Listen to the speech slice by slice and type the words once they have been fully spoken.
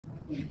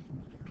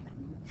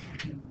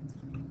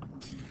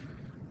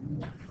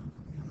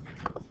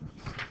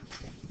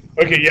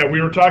Okay, yeah,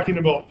 we were talking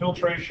about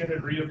filtration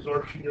and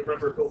reabsorption. You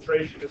remember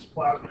filtration is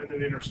plasma in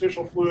the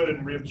interstitial fluid,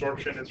 and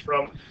reabsorption is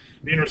from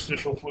the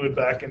interstitial fluid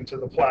back into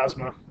the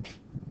plasma.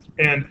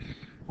 And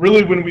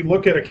really, when we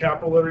look at a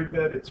capillary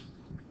bed, it's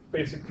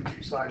basically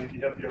two-sided.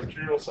 You have the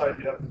arterial side,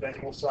 you have the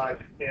venual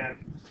side, and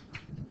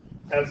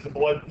as the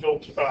blood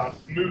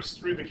moves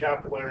through the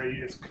capillary,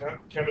 its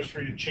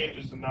chemistry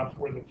changes enough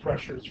where the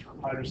pressures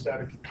from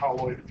hydrostatic and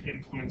colloid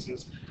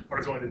influences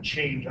are going to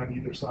change on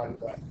either side of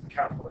that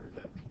capillary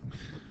bed.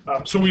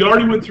 So we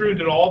already went through and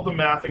did all of the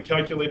math and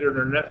calculated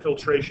our net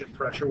filtration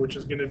pressure, which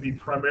is going to be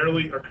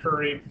primarily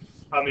occurring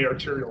on the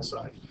arterial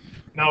side.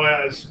 Now,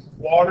 as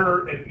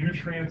water and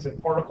nutrients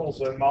and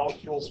particles and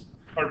molecules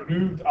are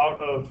moved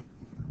out of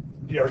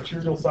the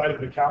arterial side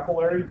of the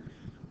capillary,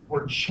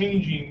 we're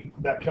changing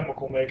that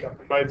chemical makeup.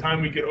 And by the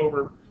time we get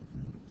over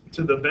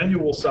to the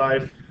venual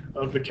side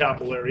of the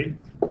capillary,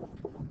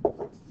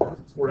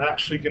 we're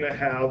actually going to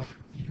have,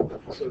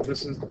 so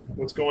this is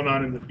what's going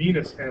on in the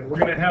venous end, we're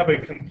going to have a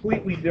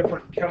completely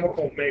different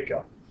chemical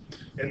makeup.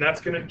 And that's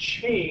going to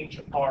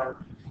change our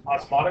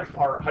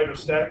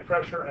hydrostatic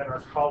pressure and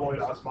our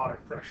colloid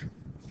osmotic pressure.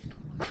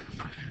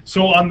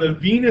 So on the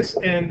venous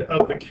end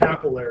of the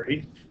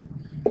capillary,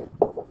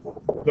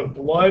 the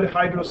blood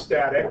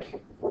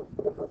hydrostatic,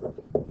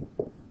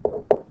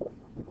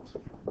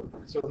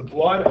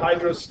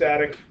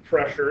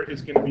 pressure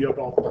is going to be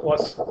about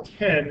plus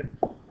 10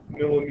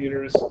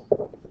 millimeters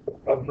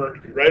of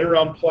mercury, right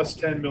around plus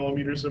 10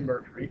 millimeters of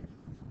mercury.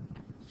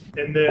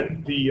 And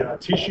then the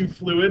tissue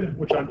fluid,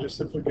 which I'm just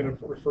simply going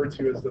to refer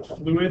to as the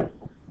fluid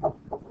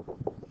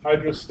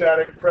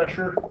hydrostatic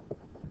pressure,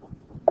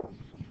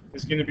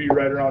 is going to be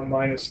right around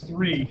minus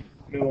 3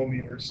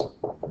 millimeters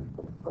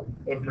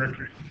of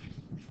mercury.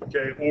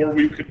 Okay, or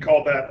we could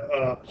call that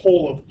a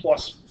pole of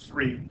plus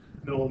 3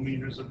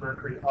 millimeters of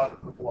mercury out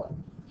of the blood.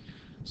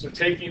 So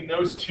taking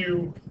those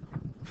two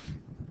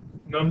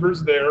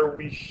numbers there,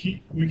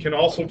 we can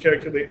also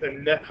calculate the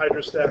net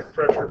hydrostatic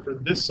pressure for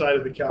this side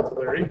of the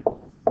capillary.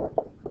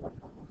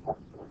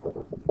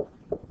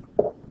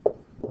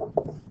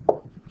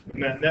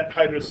 And that net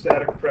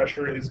hydrostatic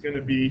pressure is going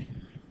to be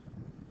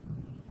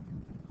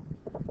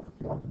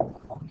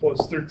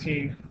plus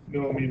 13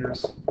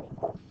 millimeters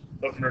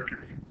of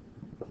mercury.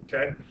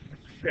 Okay,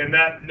 and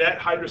that net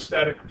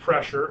hydrostatic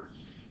pressure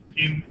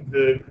in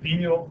the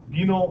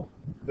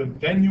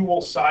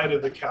venual side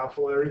of the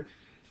capillary,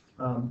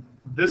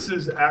 this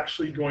is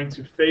actually going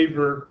to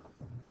favor,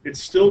 it's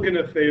still going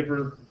to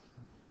favor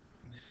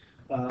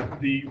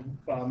the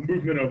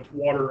movement of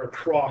water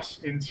across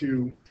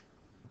into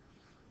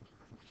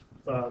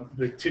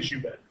the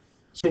tissue bed.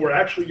 So we're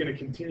actually going to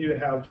continue to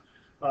have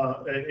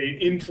an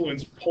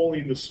influence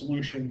pulling the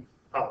solution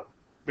out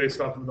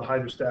based off of the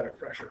hydrostatic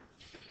pressure.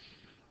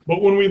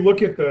 But when we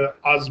look at the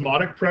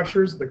osmotic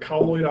pressures, the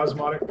colloid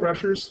osmotic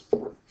pressures,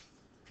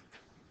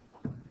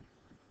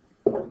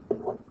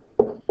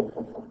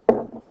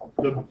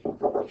 the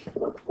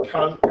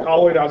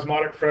colloid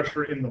osmotic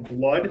pressure in the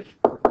blood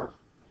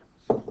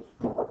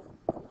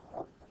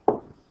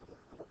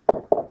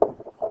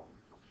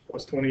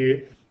plus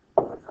 28,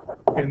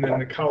 and then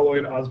the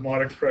colloid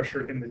osmotic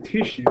pressure in the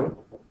tissue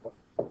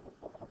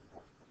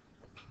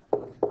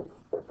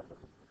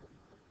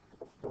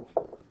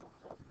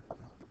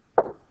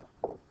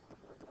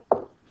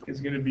is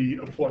going to be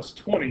a plus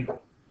 20.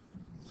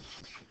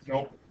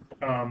 Nope,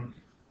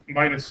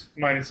 minus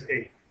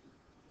 8.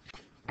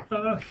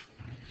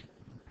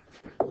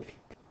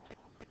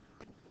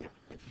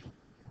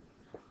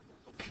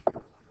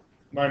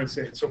 Minus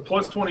 8. So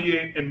plus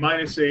 28 and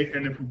minus 8,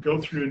 and if we go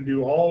through and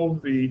do all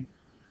of the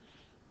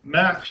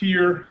math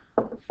here,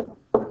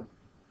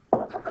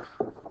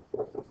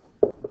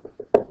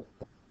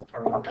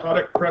 our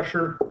oncotic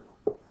pressure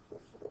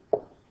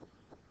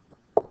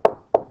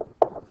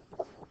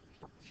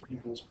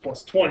equals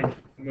plus 20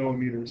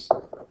 millimeters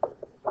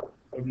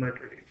of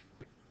mercury.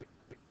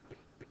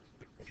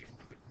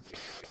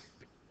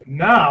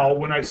 Now,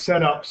 when I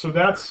set up, so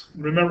that's,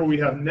 remember we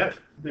have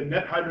the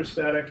net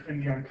hydrostatic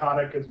and the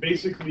oncotic is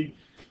basically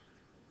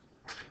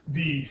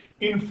the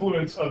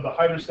influence of the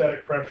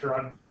hydrostatic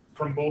pressure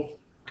from both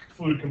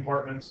fluid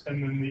compartments,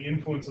 and then the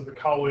influence of the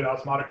colloid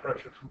osmotic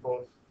pressure from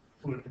both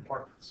fluid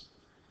compartments.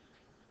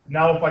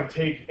 Now, if I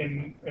take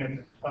and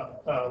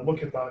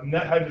look at the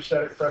net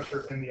hydrostatic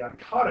pressure and the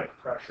oncotic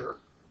pressure,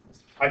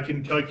 I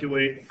can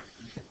calculate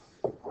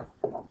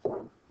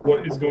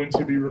what is going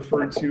to be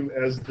referred to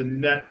as the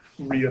net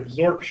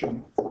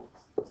reabsorption.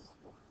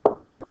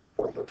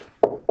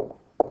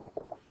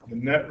 The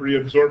net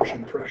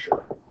reabsorption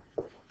pressure.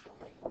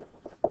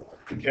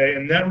 Okay,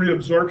 and net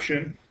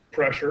reabsorption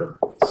pressure,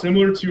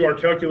 similar to our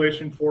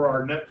calculation for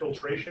our net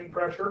filtration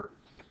pressure,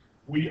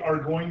 we are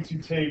going to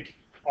take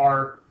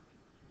our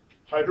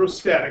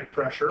hydrostatic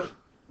pressure,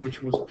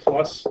 which was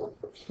plus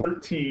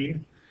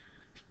 13,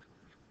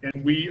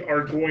 and we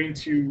are going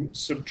to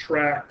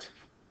subtract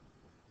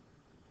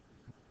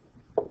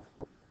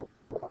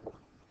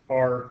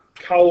our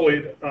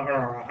colloid,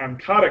 our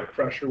oncotic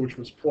pressure, which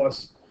was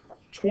plus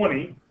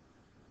 20.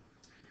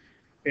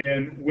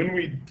 And when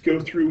we go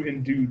through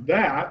and do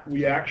that,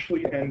 we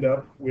actually end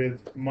up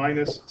with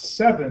minus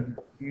 7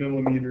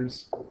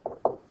 millimeters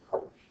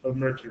of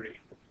mercury.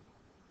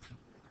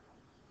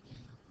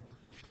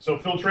 So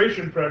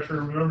filtration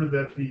pressure, remember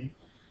that the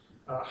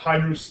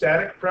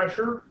hydrostatic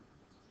pressure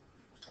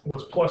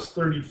was plus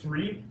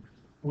 33.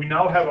 We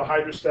now have a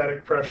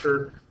hydrostatic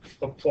pressure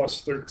of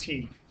plus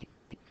 13.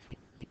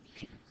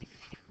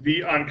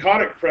 The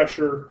oncotic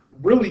pressure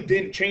really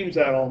didn't change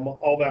that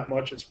all that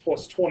much. It's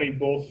plus 20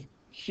 both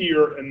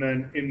here and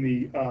then in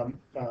the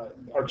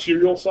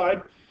arterial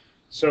side.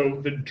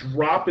 So the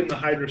drop in the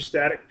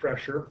hydrostatic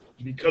pressure,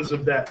 because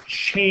of that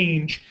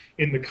change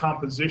in the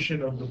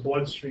composition of the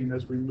bloodstream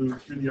as we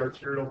move through the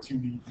arterial to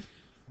the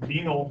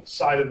venal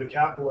side of the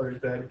capillary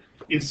bed,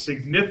 is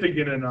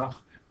significant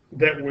enough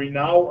that we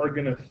now are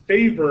going to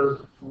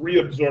favor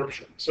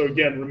reabsorption. So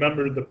again,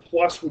 remember the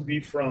plus would be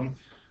from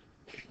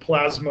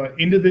plasma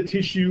into the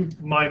tissue,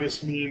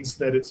 minus means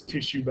that it's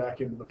tissue back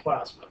into the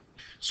plasma.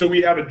 So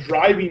we have a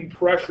driving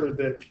pressure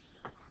that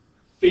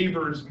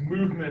favors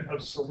movement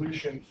of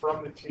solution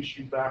from the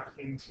tissue back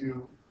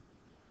into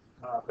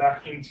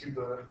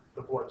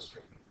the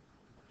bloodstream.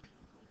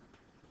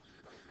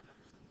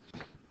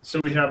 So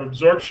we have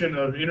absorption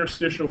of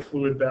interstitial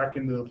fluid back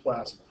into the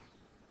plasma.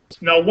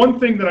 Now, one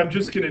thing that I'm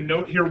just going to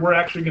note here, we're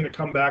actually going to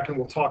come back and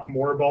we'll talk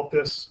more about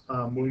this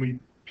when we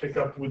pick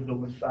up with the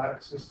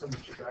lymphatic system,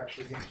 which is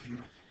actually going to be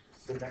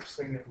the next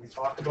thing that we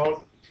talk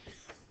about.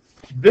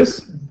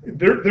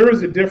 There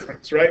is a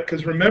difference, right?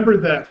 Because remember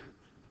that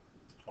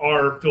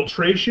our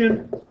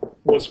filtration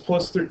was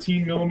plus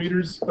 13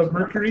 millimeters of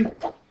mercury,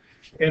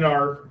 and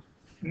our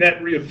net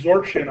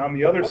reabsorption on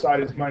the other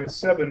side is minus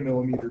 7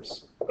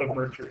 millimeters of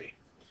mercury.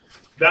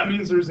 That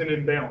means there's an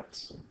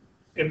imbalance.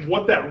 And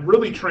what that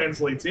really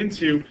translates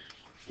into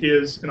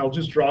is, and I'll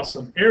just draw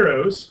some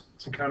arrows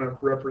to kind of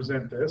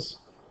represent this,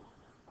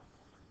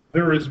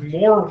 there is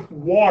more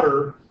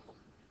water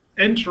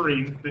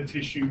entering the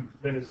tissue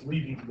than is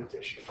leaving the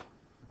tissue.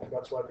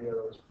 That's why the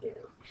arrow is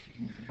bigger.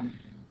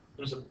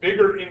 There's a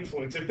bigger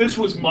influence. If this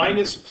was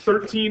minus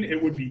 13,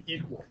 it would be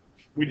equal.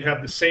 We'd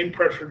have the same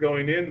pressure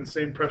going in, the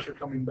same pressure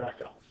coming back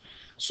out.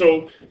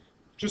 So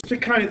just to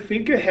kind of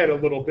think ahead a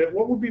little bit,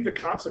 what would be the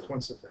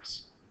consequence of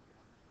this?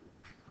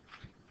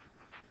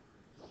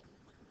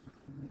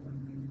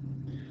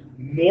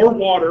 More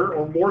water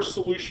or more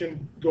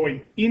solution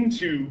going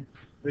into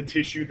the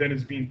tissue than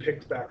is being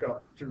picked back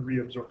up through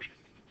reabsorption.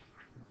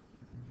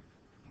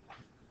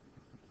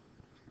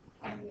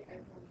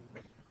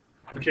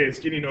 Okay, it's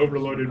getting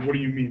overloaded. What do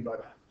you mean by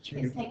that? It's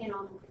taking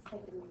on the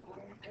water, or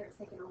it's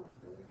taking on the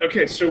fluid.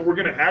 Okay, so we're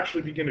going to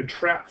actually begin to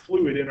trap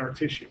fluid in our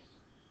tissue.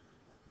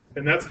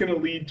 And that's going to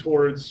lead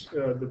towards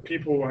the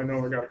people, I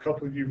know I got a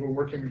couple of you who are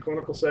working in a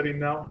clinical setting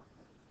now,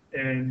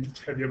 and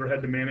have you ever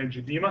had to manage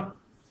edema?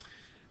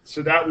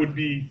 So that would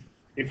be,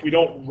 if we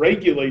don't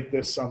regulate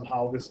this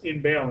somehow, this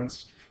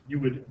imbalance, you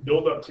would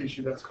build up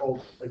tissue that's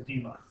called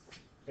edema.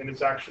 And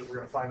it's actually, we're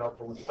going to find out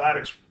the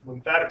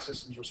lymphatic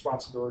system's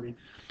responsibility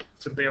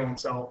to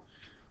balance out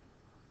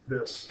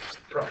this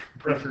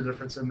pressure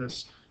difference and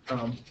this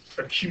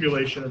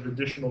accumulation of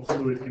additional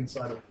fluid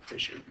inside of the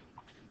tissue.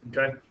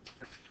 Okay?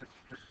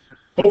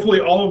 Hopefully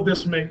all of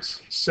this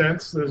makes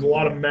sense. There's a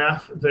lot of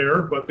math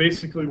there, but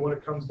basically what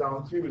it comes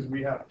down to is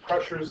we have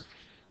pressures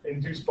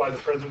induced by the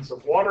presence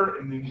of water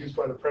and induced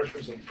by the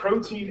pressures of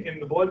protein in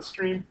the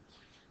bloodstream.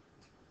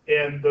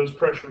 And those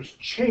pressures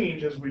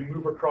change as we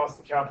move across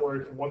the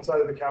capillary from one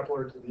side of the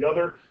capillary to the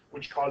other,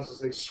 which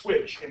causes a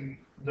switch in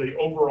the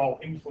overall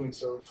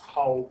influence of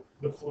how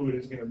the fluid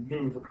is going to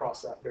move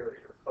across that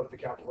barrier of the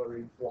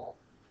capillary wall.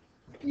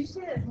 You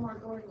say it's more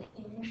going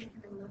in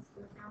than less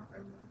going out,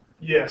 or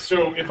yeah,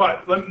 so if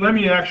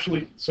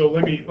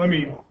let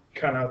me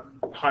kind of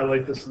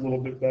highlight this a little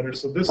bit better.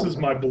 So this is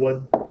my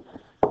blood.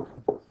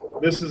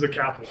 This is a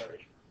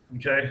capillary.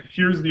 Okay,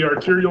 here's the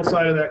arterial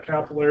side of that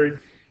capillary.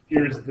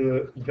 Here's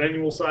the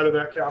venule side of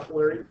that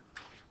capillary.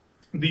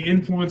 The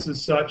influence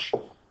is such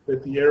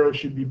that the arrow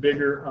should be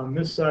bigger on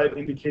this side,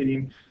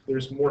 indicating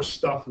there's more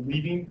stuff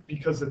leaving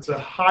because it's a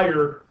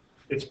higher,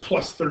 it's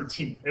plus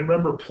 13. And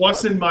remember,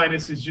 plus and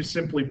minus is just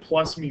simply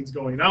plus means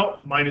going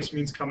out, minus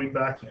means coming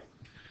back in.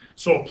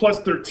 So a plus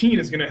 13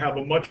 is going to have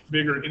a much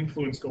bigger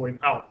influence going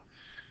out.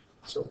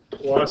 So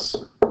plus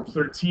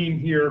 13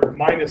 here,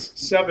 minus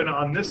 7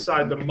 on this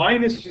side. The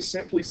minus just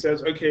simply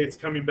says, okay, it's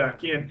coming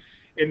back in.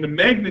 And the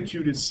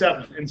magnitude is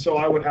 7. And so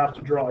I would have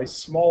to draw a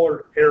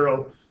smaller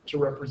arrow to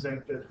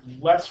represent that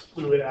less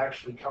fluid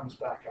actually comes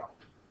back out.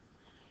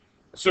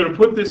 So to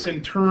put this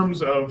in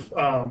terms of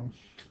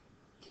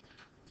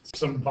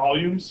some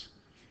volumes,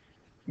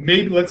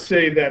 maybe let's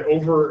say that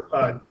over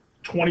a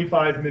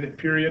 25-minute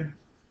period,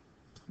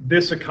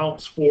 this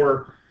accounts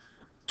for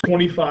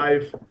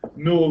 25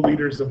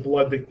 milliliters of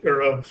blood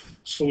or of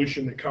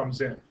solution that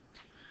comes in.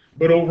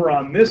 But over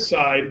on this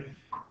side,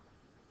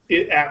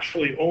 it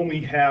actually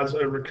only has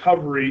a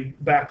recovery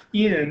back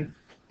in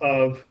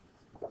of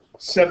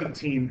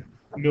 17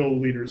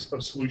 milliliters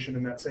of solution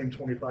in that same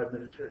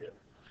 25-minute period.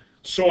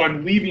 So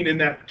I'm leaving in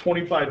that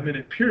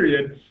 25-minute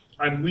period,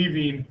 I'm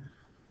leaving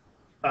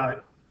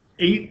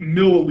 8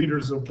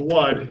 milliliters of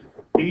blood,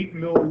 8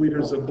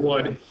 milliliters of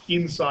blood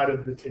inside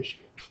of the tissue.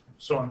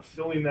 So I'm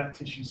filling that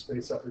tissue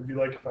space up. It'd be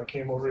like if I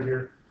came over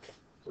here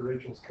to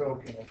Rachel's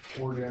Coke and I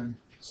poured in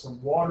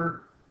some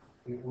water,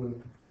 it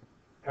would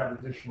have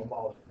additional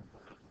volume.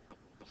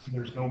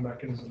 There's no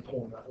mechanism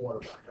pulling that water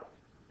back up.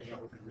 And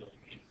that would be really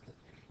neat.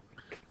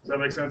 Does that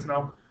make sense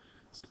now?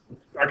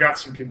 I got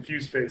some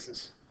confused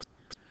faces.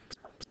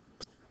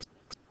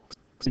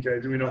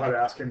 Okay, do we know how to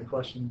ask any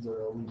questions, or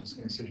are we just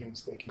going to sit here and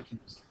stay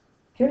confused?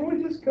 Can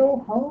we just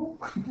go home?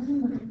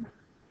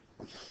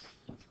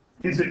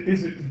 Is it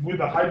with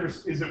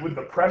the is it with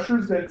the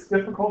pressures that it's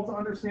difficult to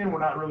understand? We're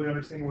not really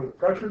understanding where the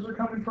pressures are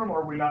coming from,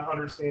 or are we not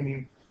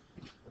understanding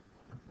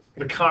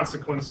the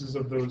consequences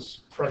of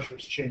those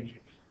pressures changing?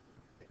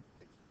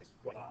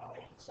 Wow.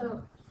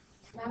 So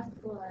that's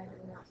blood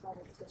and outside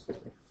of the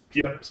tissue.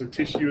 Yep, so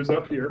tissue is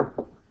up here.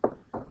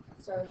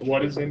 So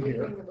What is in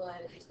here? The blood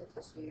is the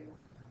tissue.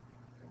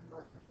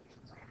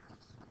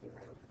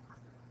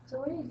 So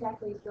what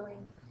exactly is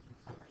going?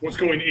 What's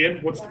going in?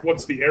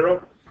 What's the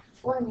arrow?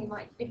 Well, I mean,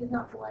 like, if it's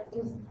not blood,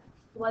 because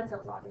blood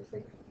cells,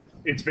 obviously.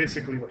 It's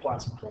basically the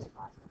plasma. Just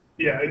plasma.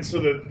 Yeah, and so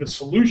the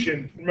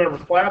solution,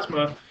 remember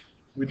plasma,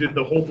 we did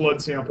the whole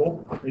blood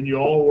sample, and you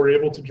all were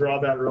able to draw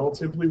that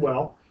relatively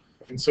well.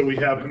 And so we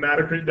have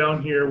hematocrit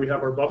down here, we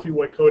have our Buffy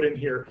white coat in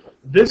here.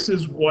 This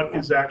is what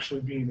is actually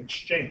being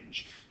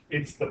exchanged.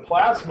 It's the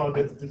plasma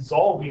that's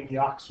dissolving the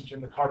oxygen,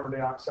 the carbon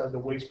dioxide, the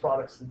waste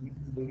products,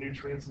 the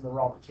nutrients, and the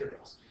raw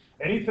materials.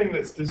 Anything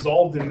that's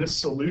dissolved in this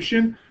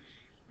solution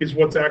is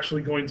what's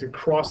actually going to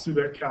cross through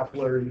that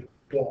capillary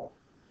wall.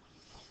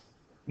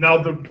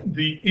 Now,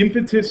 the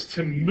impetus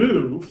to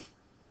move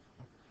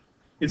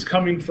is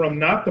coming from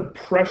not the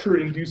pressure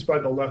induced by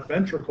the left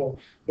ventricle,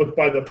 but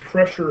by the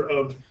pressure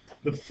of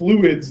the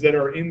fluids that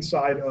are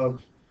inside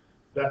of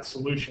that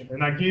solution.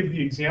 And I gave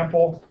the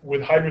example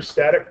with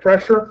hydrostatic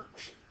pressure.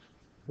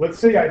 Let's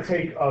say I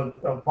take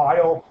a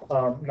vial,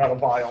 not a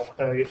vial,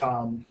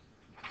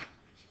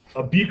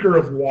 a beaker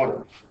of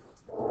water,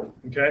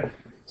 okay?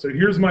 So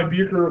here's my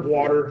beaker of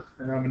water,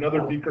 and I have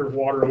another beaker of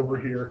water over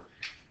here,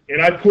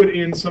 and I put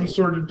in some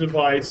sort of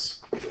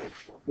device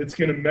that's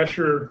going to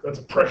measure, that's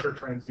a pressure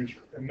transducer,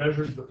 and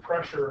measures the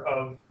pressure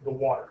of the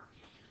water.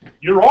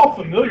 You're all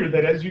familiar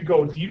that as you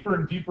go deeper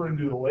and deeper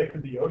into the lake or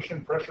the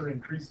ocean, pressure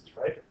increases,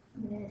 right?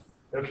 Yes.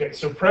 Okay,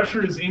 so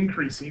pressure is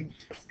increasing,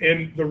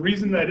 and the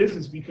reason that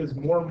is because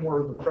more and more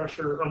of the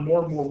pressure, or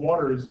more and more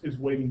water is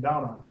weighing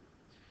down on it.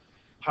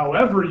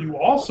 However, you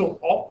also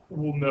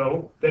will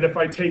know that if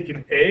I take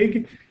an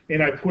egg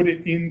and I put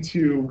it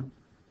into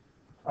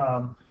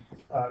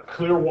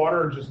clear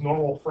water, or just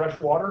normal fresh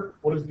water,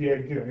 what does the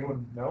egg do?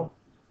 Anyone know?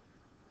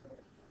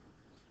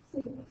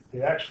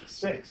 It actually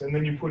sinks. And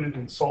then you put it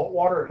in salt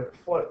water and it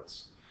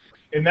floats.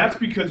 And that's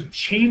because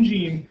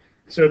changing,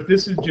 so if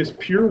this is just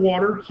pure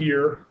water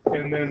here,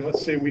 and then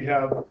let's say we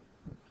have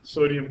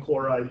sodium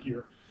chloride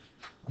here.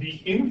 The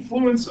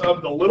influence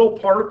of the little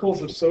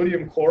particles of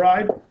sodium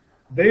chloride,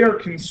 they are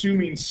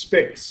consuming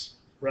space,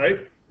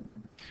 right?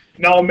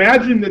 Now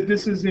imagine that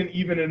this isn't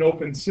even an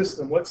open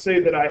system. Let's say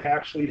that I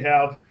actually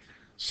have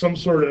some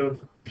sort of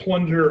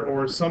plunger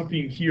or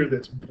something here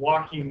that's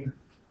blocking.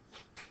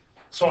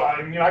 So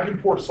I mean, I can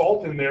pour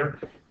salt in there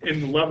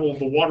and the level of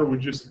the water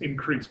would just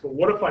increase. But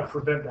what if I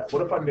prevent that?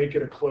 What if I make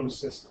it a closed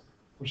system,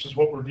 which is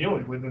what we're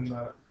dealing with in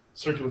the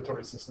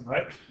circulatory system,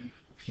 right?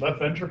 Left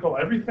ventricle,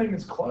 everything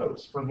is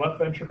closed from left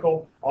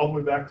ventricle all the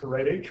way back to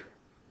right atrium.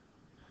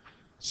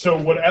 So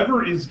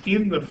whatever is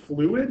in the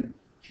fluid,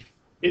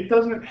 it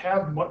doesn't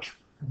have much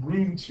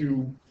room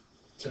to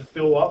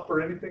fill up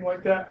or anything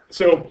like that.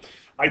 So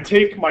I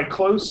take my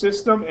closed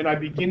system and I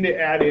begin to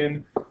add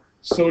in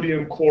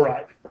sodium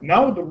chloride.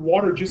 Now the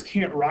water just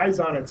can't rise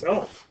on its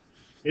own.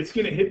 It's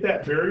going to hit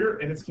that barrier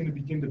and it's going to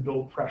begin to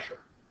build pressure.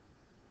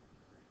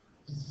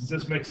 Does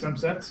this make some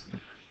sense?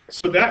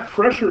 So that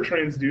pressure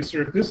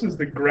transducer, if this is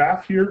the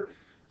graph here,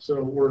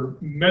 so we're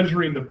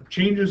measuring the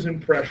changes in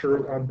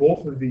pressure on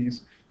both of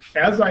these.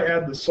 As I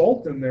add the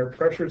salt in there,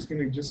 pressure is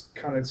going to just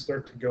kind of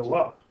start to go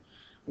up.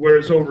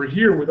 Whereas over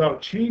here,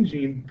 without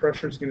changing,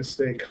 pressure is going to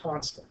stay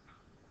constant.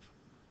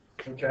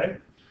 Okay?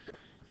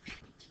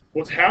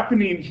 What's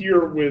happening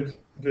here with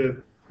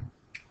and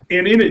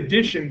in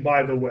addition,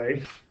 by the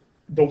way,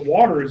 the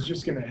water is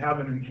just going to have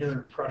an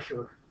inherent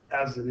pressure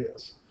as it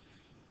is.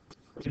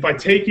 If I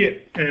take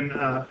it and,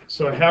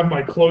 so I have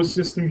my closed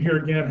system here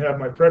again, have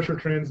my pressure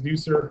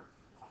transducer,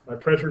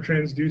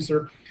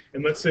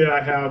 and let's say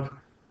I have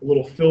a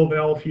little fill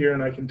valve here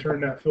and I can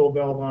turn that fill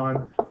valve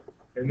on,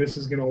 and this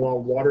is going to allow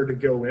water to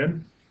go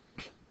in.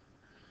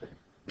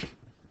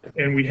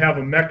 And we have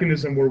a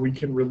mechanism where we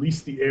can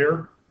release the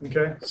air,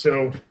 okay?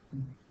 So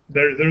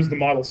there's the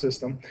model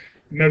system.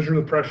 Measure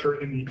the pressure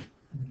in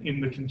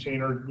the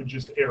container with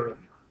just air in.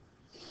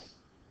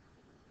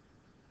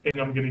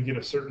 And I'm going to get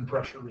a certain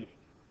pressure reading.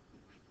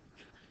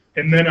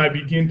 And then I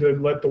begin to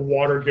let the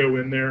water go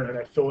in there, and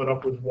I fill it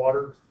up with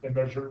water and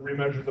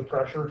remeasure the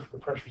pressure. The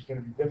pressure is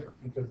going to be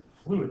different because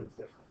the fluid is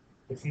different.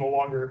 It's no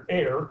longer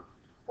air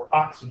or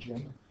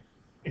oxygen.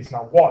 It's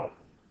now water,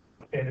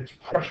 and its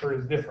pressure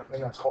is different,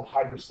 and that's called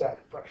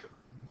hydrostatic pressure.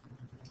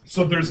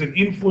 So there's an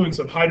influence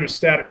of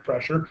hydrostatic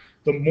pressure.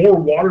 The more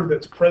water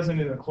that's present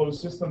in a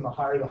closed system, the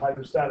higher the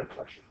hydrostatic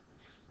pressure.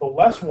 The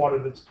less water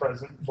that's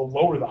present, the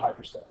lower the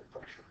hydrostatic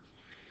pressure.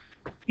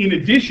 In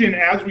addition,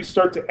 as we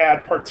start to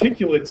add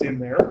particulates in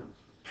there,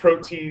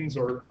 proteins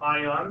or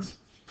ions,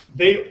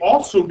 they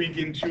also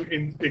begin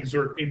to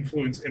exert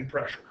influence and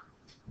pressure.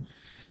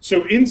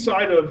 So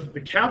inside of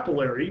the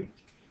capillary,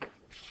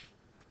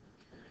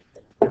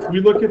 if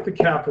we look at the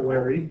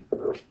capillary,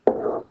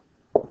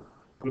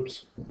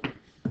 oops.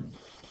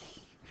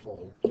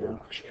 Oh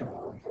gosh, come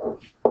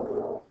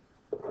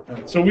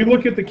on. So we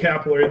look at the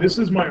capillary. This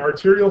is my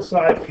arterial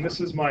side, and this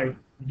is my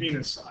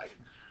venous side.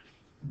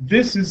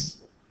 This is,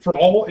 for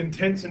all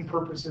intents and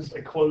purposes,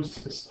 a closed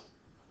system.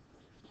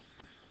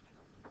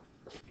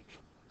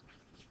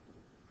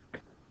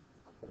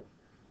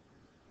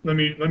 Let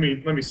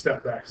me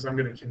step back because I'm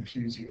going to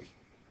confuse you.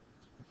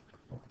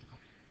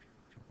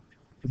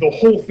 The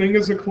whole thing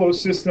is a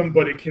closed system,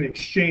 but it can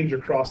exchange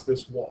across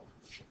this wall.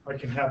 I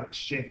can have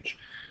exchange.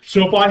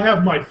 So if I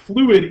have my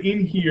fluid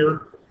in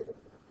here,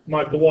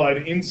 my blood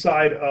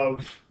inside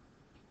of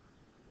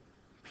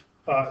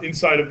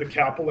the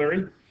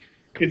capillary,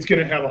 it's going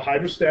to have a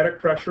hydrostatic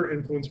pressure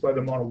influenced by the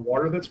amount of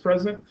water that's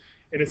present,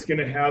 and it's going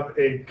to have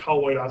a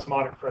colloid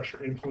osmotic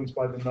pressure influenced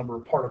by the number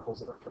of particles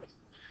that are present.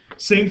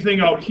 Same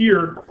thing out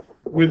here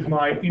with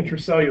my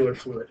intracellular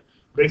fluid.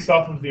 Based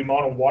off of the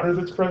amount of water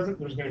that's present,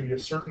 there's going to be a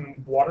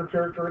certain water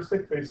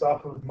characteristic. Based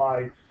off of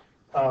my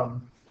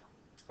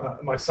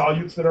my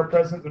solutes that are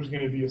present, there's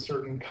going to be a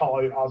certain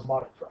colloid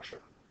osmotic pressure.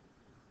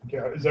 Okay,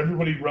 is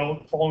everybody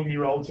following me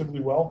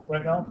relatively well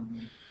right now?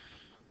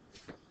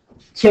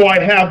 So I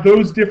have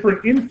those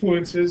different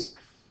influences,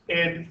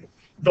 and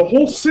the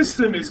whole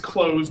system is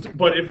closed,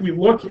 but if we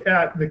look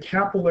at the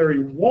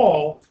capillary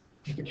wall,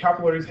 the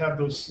capillaries have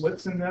those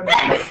slits in them.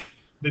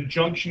 The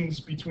junctions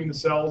between the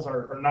cells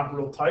are not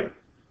real tight,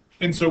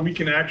 and so we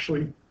can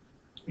actually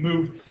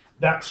move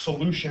that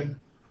solution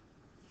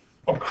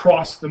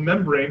across the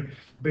membrane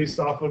based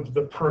off of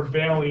the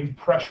prevailing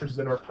pressures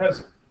that are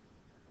present.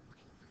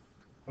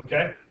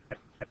 Okay?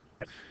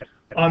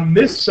 On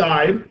this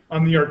side,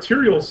 on the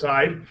arterial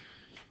side,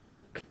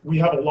 we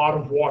have a lot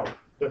of water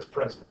that's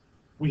present.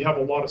 We have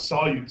a lot of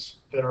solutes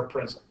that are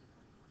present.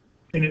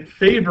 And it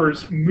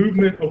favors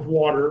movement of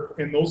water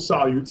in those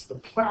solutes, the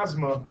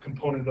plasma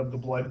component of the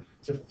blood,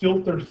 to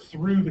filter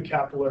through the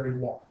capillary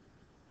wall.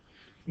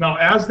 Now,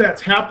 as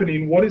that's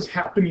happening, what is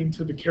happening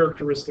to the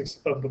characteristics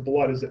of the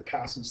blood as it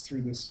passes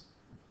through this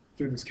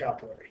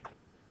capillary?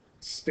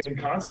 Staying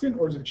constant,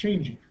 or is it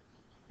changing?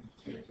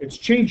 It's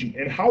changing.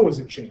 And how is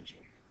it changing?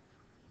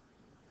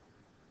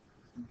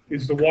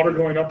 Is the water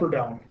going up or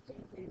down?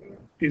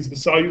 Is the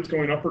solutes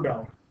going up or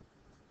down?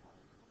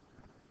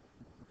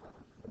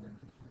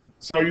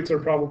 Solutes are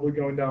probably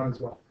going down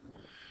as well.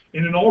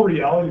 And in all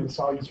reality, the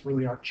solutes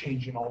really aren't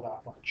changing all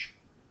that much.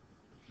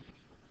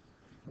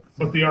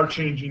 But they are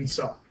changing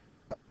some.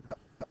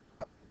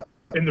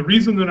 And the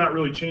reason they're not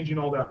really changing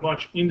all that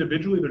much,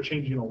 individually, they're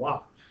changing a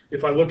lot.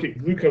 If I look at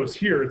glucose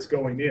here, it's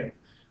going in.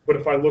 But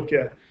if I look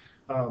at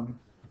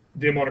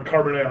the amount of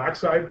carbon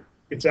dioxide,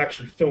 it's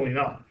actually filling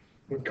up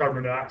with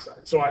carbon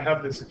dioxide. So I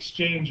have this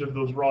exchange of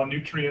those raw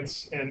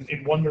nutrients and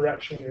in one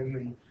direction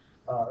and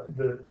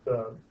the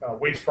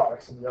waste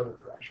products in the other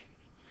direction.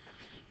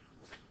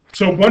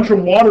 So a bunch of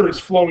water is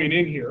flowing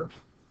in here.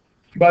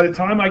 By the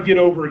time I get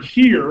over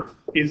here,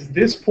 is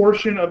this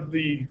portion of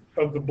the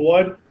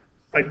blood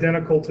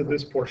identical to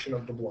this portion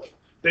of the blood?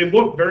 They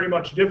look very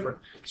much different.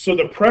 So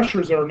the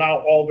pressures are now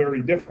all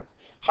very different.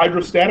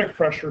 Hydrostatic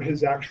pressure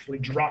has actually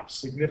dropped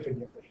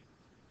significantly.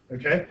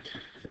 Okay?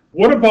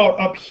 What about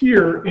up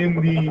here in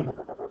the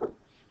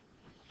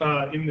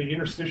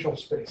interstitial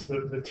space,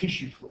 the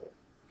tissue fluid?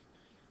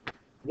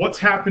 What's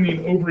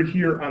happening over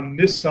here on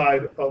this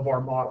side of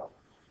our model?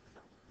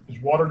 Is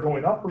water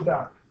going up or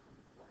down?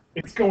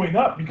 It's going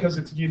up because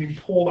it's getting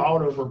pulled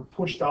out of or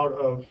pushed out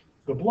of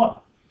the blood.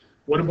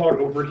 What about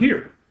over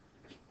here?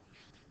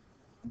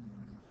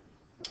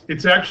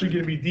 It's actually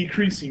going to be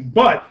decreasing.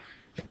 But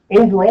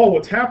overall,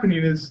 what's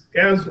happening is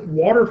as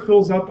water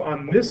fills up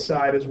on this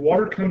side, as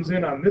water comes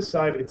in on this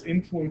side, it's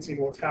influencing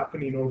what's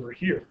happening over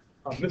here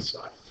on this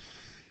side.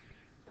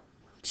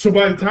 So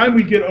by the time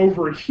we get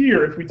over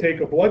here, if we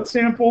take a blood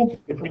sample,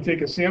 if we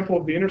take a sample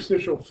of the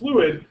interstitial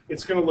fluid,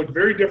 it's going to look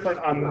very different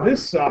on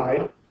this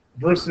side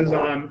versus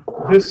on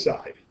this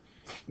side.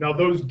 Now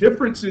those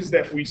differences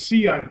that we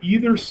see on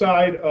either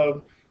side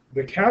of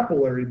the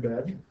capillary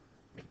bed,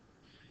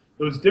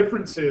 those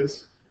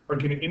differences are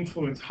going to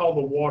influence how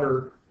the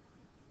water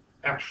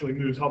actually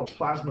moves, how the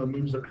plasma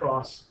moves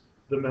across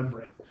the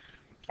membrane.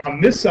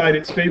 On this side,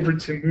 it's favored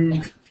to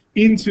move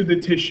into the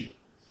tissue.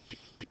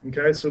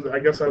 Okay, so I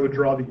guess I would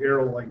draw the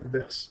arrow like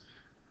this.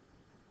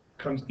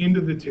 Comes into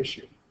the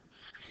tissue.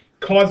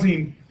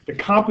 causing the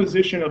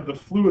composition of the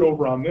fluid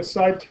over on this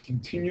side to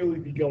continually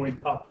be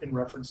going up in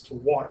reference to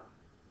water.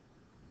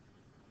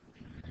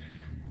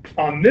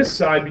 On this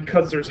side,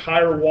 because there's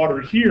higher water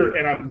here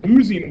and I'm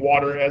losing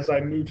water as I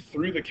move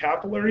through the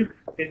capillary,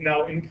 it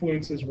now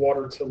influences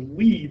water to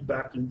lead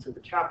back into the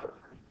capillary.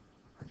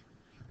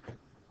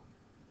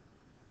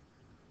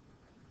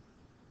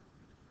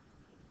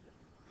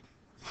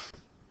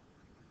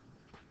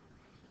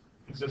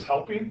 Is this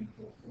helping?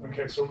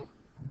 Okay, so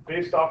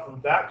based off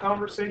of that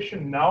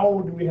conversation,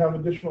 now do we have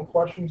additional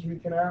questions we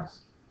can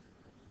ask?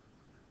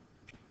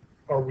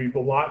 Are we a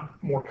lot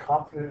more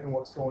confident in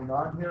what's going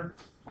on here?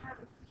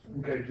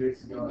 Okay,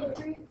 Jason, go ahead.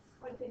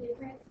 The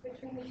difference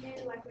between the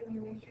two, like when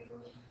you're measuring,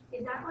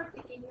 is that like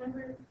the E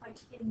number, like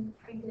in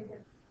kind of the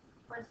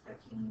plus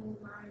 13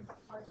 minus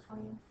plus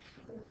 20,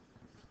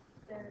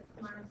 the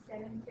minus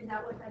 7? Is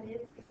that what that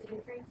is? Is the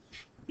difference?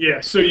 Yeah,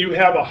 so you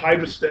have a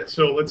hydrostat.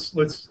 So let's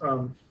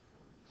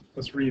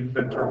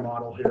reinvent our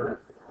model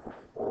here.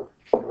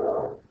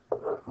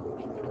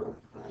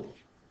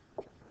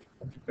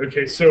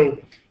 Okay, so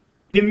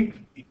in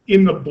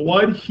the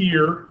blood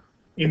here,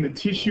 in the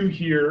tissue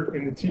here,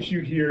 in the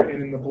tissue here,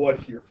 and in the blood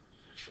here,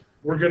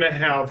 we're going to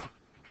have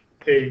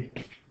a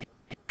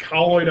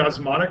colloid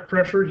osmotic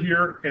pressure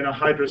here and a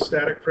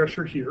hydrostatic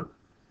pressure here.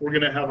 We're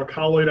going to have a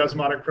colloid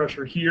osmotic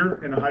pressure here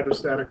and a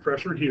hydrostatic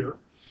pressure here.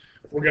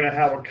 We're going to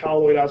have a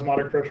colloid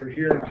osmotic pressure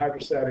here and a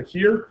hydrostatic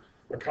here,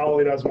 a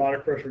colloid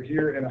osmotic pressure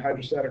here, and a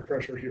hydrostatic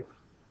pressure here.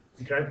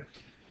 Okay?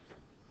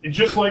 It's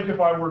just like if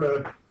I were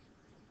to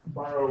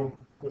borrow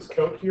this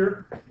Coke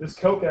here. This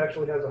Coke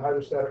actually has a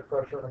hydrostatic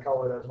pressure and a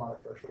colloid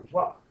osmotic pressure as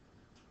well.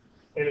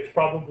 And it's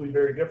probably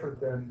very different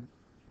than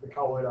the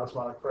colloid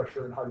osmotic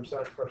pressure and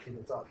hydrostatic pressure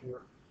that's out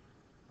here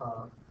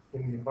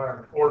in the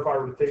environment. Or if I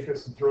were to take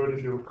this and throw it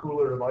into a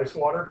cooler of ice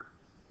water,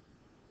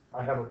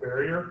 I have a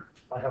barrier.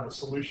 I have a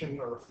solution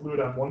or a fluid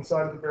on one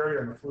side of the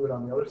barrier and a fluid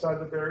on the other side of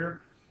the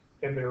barrier,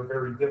 and they're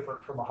very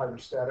different from a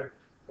hydrostatic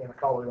and a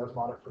colloid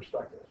osmotic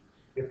perspective.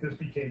 If this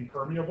became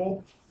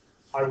permeable,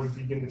 I would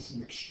begin to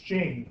see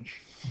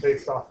exchange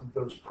based off of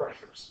those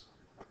pressures.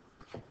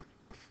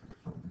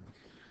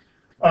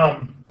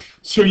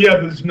 So yeah,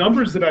 those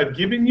numbers that I've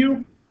given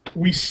you,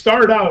 we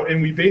start out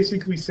and we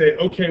basically say,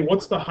 okay,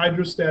 what's the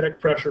hydrostatic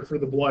pressure for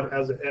the blood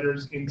as it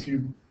enters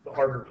into the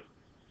artery?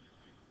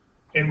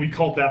 And we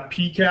called that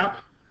P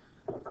cap.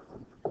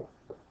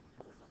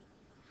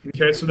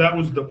 Okay, so that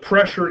was the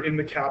pressure in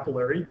the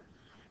capillary.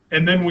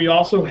 And then we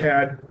also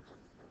had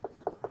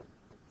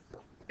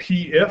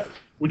P-if,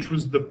 which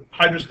was the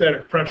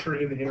hydrostatic pressure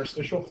in the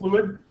interstitial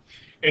fluid.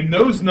 And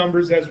those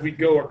numbers, as we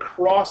go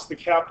across the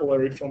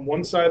capillary from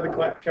one side of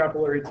the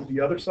capillary to the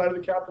other side of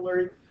the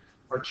capillary,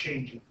 are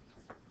changing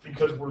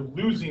because we're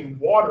losing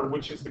water,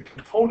 which is the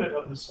component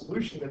of the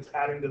solution that's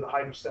adding to the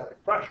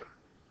hydrostatic pressure.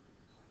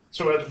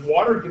 So as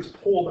water gets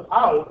pulled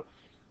out,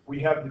 we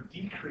have the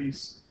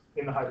decrease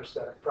in the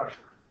hydrostatic pressure.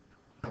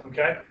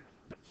 Okay?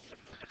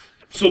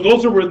 So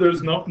those are where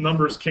those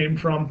numbers came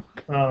from.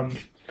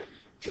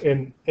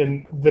 And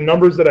the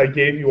numbers that I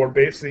gave you are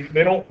basically,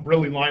 they don't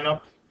really line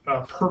up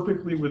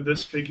perfectly with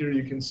this figure.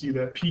 You can see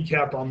that P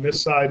cap on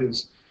this side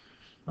is,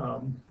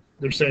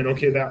 they're saying,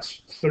 okay,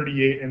 that's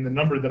 38, and the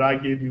number that I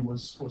gave you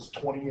was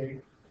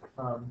 28.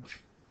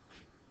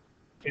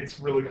 It's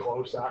really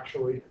close,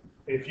 actually.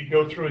 If you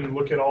go through and you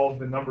look at all of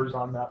the numbers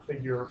on that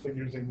figure or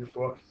figures in your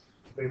book,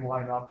 they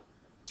line up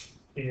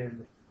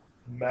in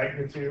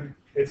magnitude.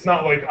 It's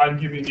not like I'm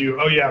giving you,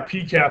 oh yeah,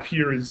 P cap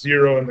here is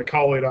 0 and the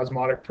colloid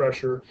osmotic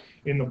pressure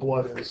in the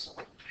blood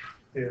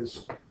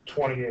is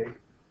 28.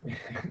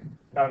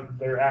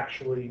 They're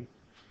actually,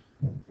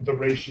 the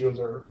ratios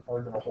are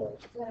going to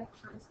hold.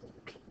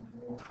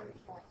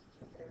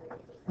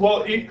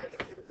 Well,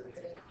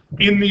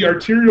 in the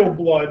arterial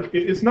blood,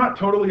 it's not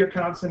totally a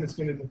constant. It's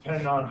going to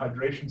depend on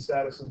hydration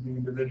status of the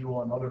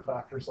individual and other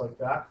factors like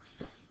that.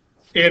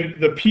 And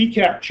the P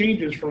cap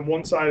changes from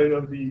one side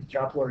of the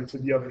capillary to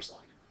the other side.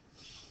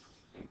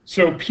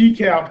 So P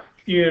cap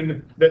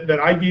that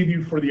I gave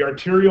you for the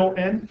arterial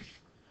end,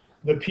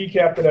 the P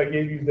cap that I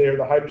gave you there,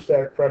 the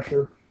hydrostatic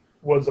pressure,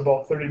 was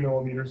about 30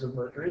 millimeters of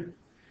mercury.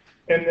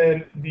 And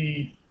then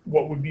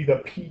what would be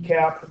the P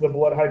cap, the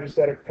blood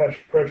hydrostatic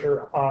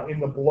pressure in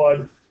the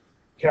blood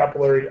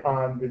capillary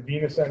on the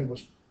venous end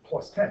was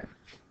plus 10.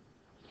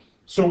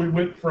 So we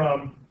went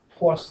from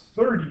plus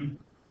 30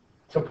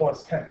 to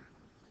plus 10.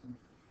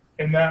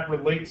 And that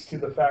relates to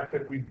the fact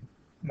that we've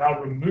now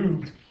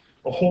removed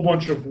a whole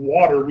bunch of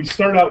water. We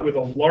start out with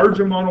a large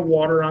amount of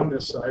water on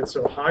this side,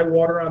 so high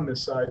water on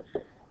this side,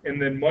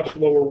 and then much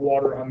lower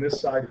water on this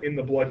side in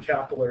the blood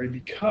capillary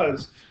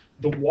because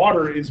the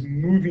water is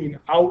moving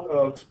out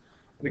of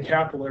the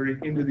capillary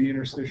into the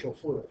interstitial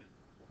fluid.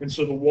 And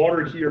so the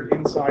water here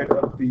inside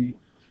of the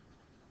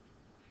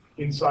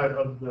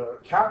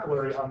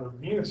capillary on the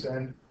venous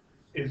end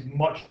is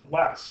much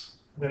less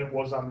than it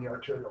was on the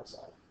arterial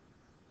side.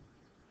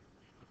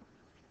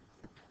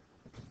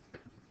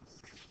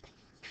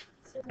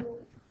 So,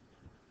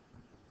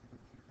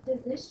 does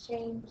this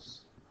change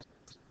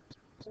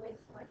with,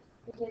 like,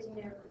 because,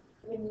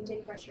 when you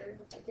take pressure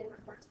at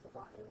different parts of the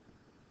body,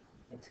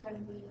 it's going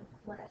to be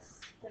less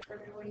the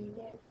further away you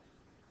get.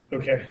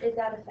 Okay. Is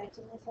that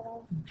affecting this at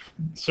all?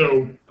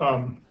 So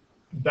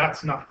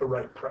that's not the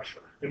right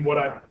pressure. And what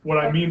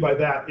I mean by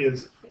that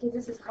is, because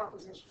this is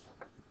composition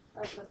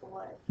of the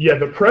blood. Yeah,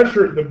 the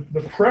pressure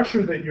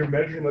that you're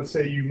measuring, let's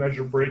say you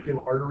measure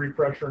brachial artery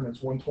pressure and it's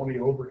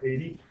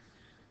 120/80,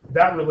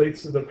 that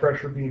relates to the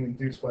pressure being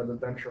induced by the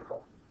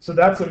ventricle. So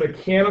that's a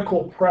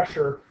mechanical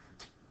pressure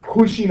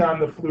pushing on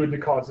the fluid to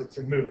cause it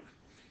to move.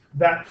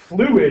 That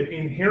fluid,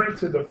 inherent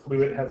to the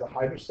fluid, has a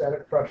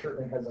hydrostatic pressure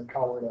and has a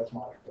coward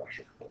osmotic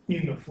pressure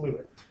in the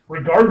fluid,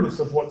 regardless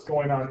of what's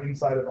going on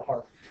inside of the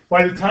heart.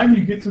 By the time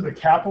you get to the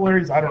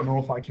capillaries, I don't know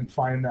if I can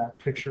find that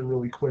picture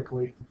really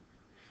quickly.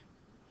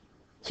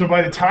 So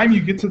by the time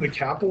you get to the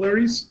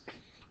capillaries,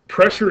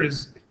 pressure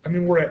is,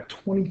 we're at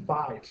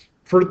 25.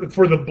 For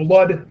the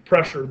blood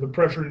pressure, the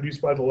pressure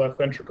induced by the left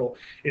ventricle,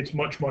 it's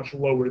much, much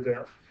lower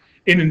there.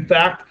 And in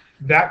fact,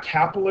 that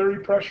capillary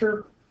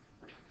pressure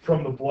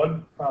from the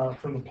blood,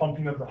 from the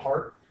pumping of the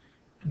heart,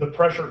 the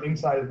pressure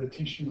inside of the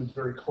tissue is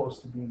very close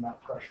to being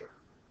that pressure,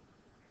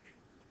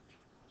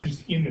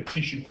 just in the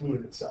tissue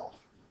fluid itself.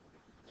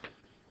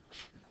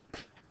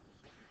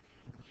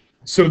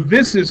 So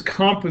this is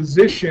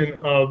composition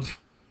of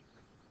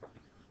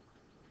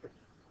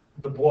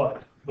the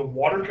blood. The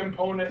water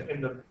component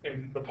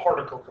and the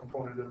particle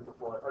component of the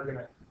blood are going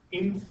to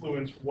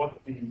influence what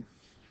the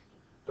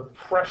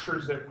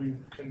pressures that we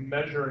can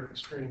measure and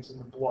experience in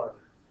the blood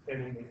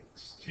and in the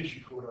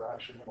tissue fluid are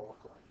actually going to look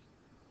like.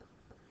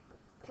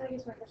 So I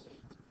guess my question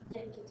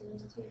then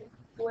continues to,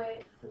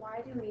 why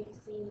do we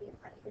see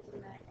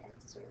edema at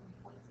certain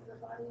points of the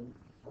body,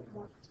 but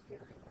more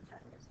particularly at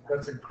others?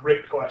 That's a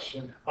great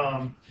question.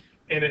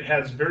 And it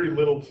has very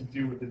little to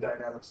do with the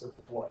dynamics of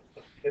the blood.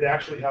 It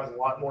actually has a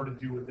lot more to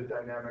do with the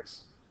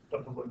dynamics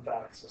of the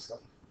lymphatic system.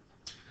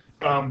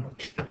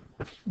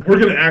 We're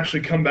going to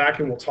actually come back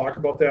and we'll talk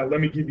about that. Let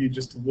me give you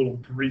just a little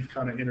brief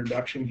kind of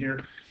introduction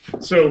here.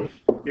 So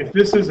if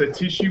this is a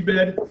tissue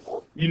bed,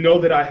 you know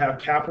that I have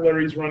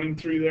capillaries running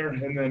through there,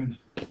 and then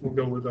we'll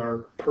go with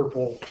our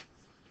purple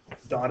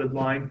dotted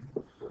line.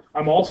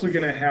 I'm also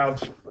going to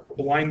have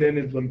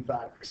blind-ended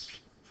lymphatics.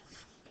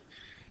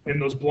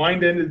 And those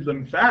blind-ended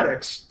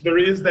lymphatics, there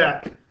is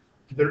that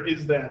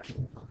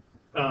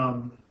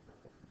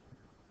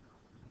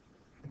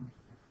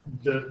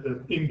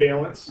the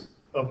imbalance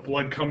of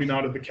blood coming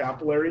out of the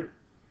capillary,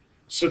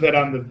 so that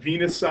on the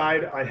venous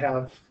side I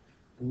have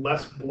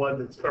less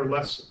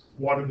less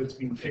water that's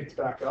being picked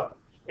back up.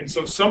 And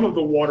so some of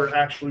the water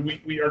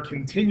actually, we are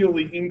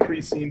continually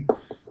increasing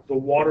the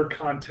water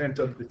content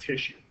of the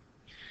tissue.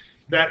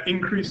 That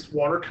increased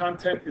water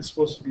content is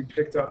supposed to be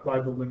picked up by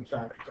the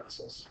lymphatic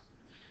vessels.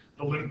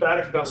 The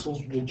lymphatic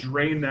vessels will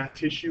drain that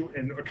tissue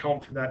and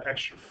account for that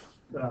extra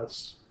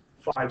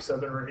 5,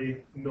 7, or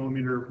 8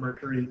 millimeter of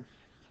mercury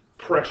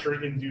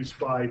pressure induced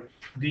by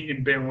the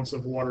imbalance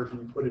of water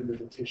being put into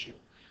the tissue.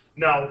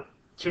 Now,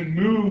 to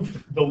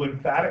move the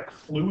lymphatic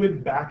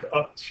fluid back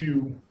up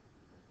to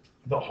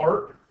the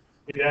heart,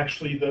 it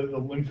actually, the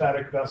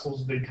lymphatic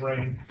vessels, they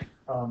drain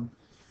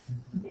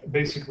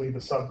basically the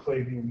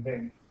subclavian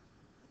vein.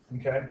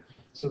 Okay?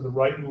 So the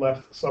right and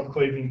left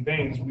subclavian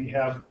veins, we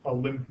have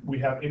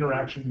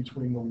interaction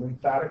between the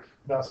lymphatic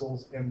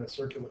vessels and the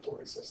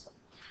circulatory system.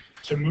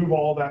 To move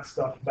all that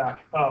stuff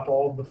back up,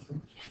 all the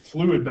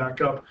fluid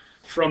back up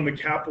from the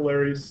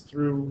capillaries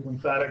through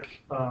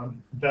lymphatic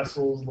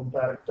vessels,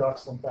 lymphatic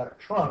ducts, lymphatic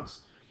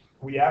trunks,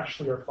 we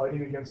actually are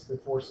fighting against the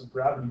force of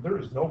gravity. There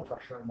is no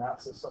pressure in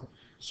that system.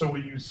 So we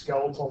use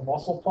skeletal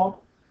muscle pump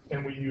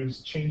and we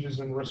use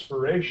changes in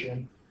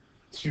respiration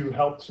to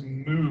help to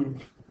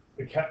move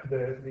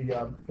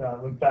the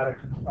lymphatic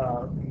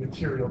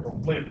material, the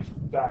lymph,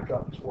 back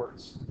up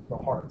towards the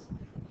heart.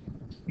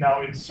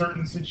 Now, in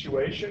certain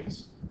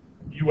situations,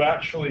 you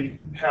actually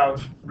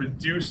have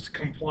reduced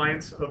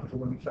compliance of the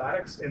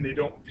lymphatics, and they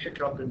don't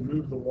pick up and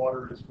move the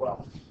water as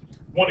well.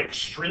 One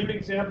extreme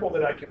example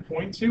that I can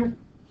point to,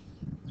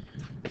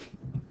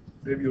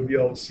 maybe you'll be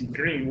able to see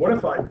green. What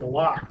if I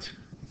blocked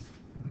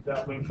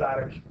that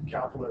lymphatic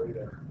capillary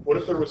there? What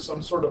if there was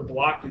some sort of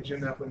blockage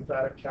in that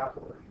lymphatic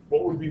capillary?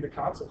 What would be the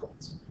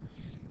consequence?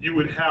 You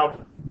would have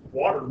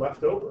water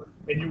left over,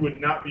 and you would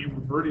not be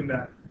reverting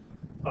that.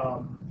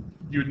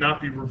 You would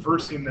not be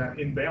reversing that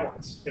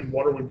imbalance, and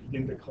water would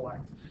begin to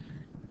collect.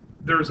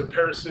 There's a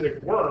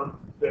parasitic worm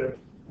that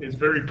is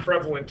very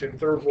prevalent in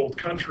third world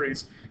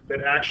countries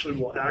that actually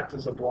will act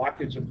as a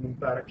blockage of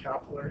lymphatic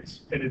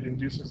capillaries, and it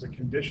induces a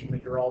condition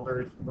that you're all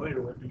very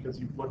familiar with because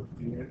you've looked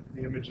at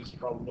the images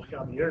probably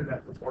on the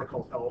internet before,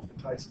 called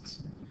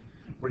elephantiasis,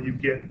 where you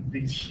get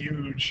these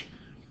huge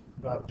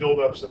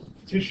buildups of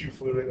tissue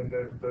fluid, and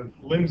the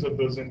limbs of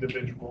those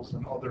individuals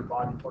and other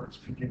body parts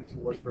begin to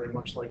look very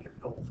much like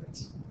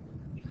elephants.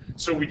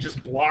 So we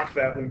just block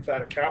that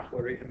lymphatic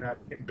capillary, and that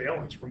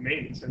imbalance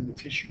remains, and the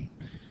tissue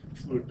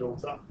fluid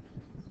builds up.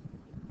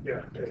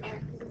 Yeah, Paige.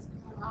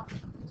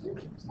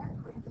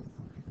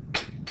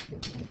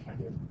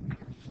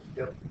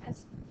 Yep.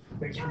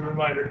 Thanks for the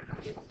reminder.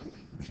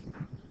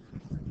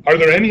 Are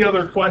there any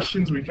other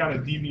questions? We kind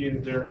of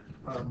deviated there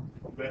a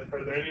bit.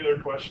 Are there any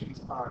other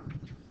questions on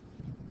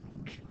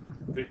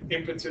the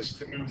impetus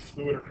to move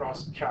fluid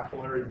across the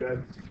capillary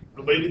bed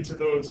related to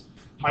those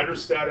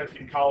hydrostatic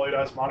and colloid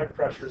osmotic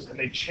pressures, and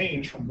they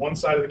change from one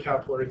side of the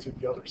capillary to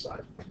the other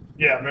side?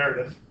 Yeah,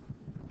 Meredith.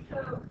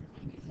 So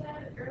you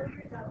said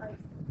earlier that like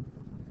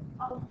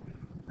of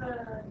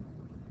the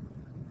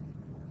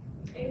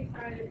A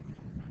side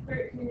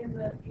 13 and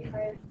the B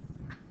side,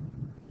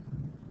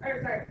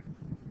 or sorry,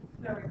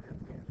 no,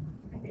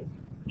 I think.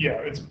 Yeah,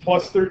 it's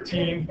plus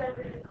 13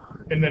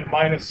 and then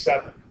minus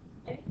 7.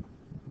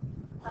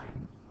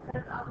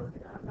 That's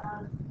obviously not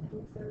bad.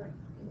 And so like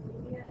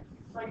immediate,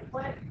 like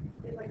what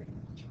is like,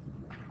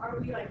 are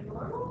we like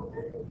normal,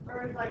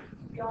 or is like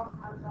we all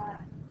have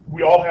that?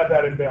 We all have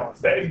that imbalance.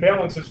 That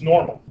imbalance is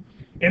normal.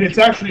 And it's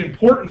actually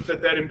important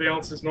that that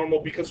imbalance is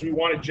normal because we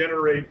want to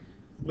generate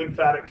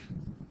lymphatic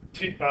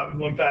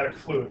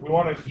fluid. We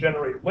want to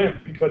generate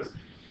lymph because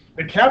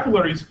the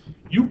capillaries,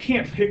 you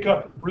can't pick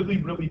up really,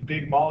 really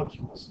big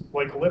molecules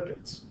like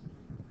lipids.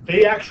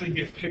 They actually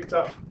get picked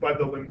up by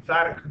the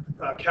lymphatic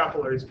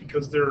capillaries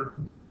because they're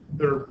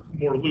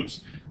more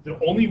loose. The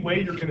only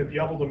way you're going to be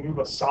able to move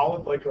a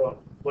solid like a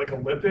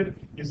lipid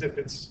is if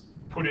it's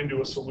put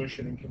into a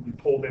solution and can be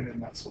pulled in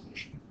that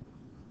solution.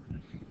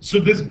 So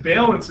this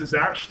balance is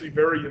actually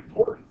very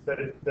important that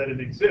it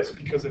exists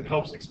because it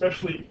helps,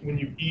 especially when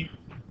you eat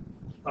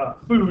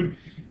food,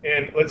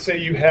 and let's say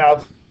you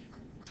have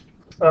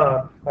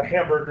a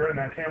hamburger, and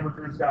that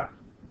hamburger's got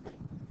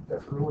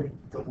that really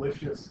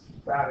delicious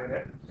fat in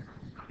it.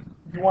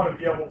 You want to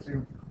be able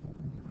to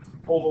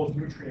pull those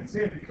nutrients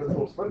in because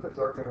those lipids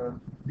are going to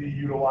be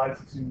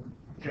utilized to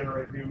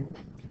generate new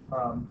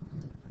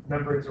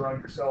membranes around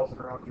your cells and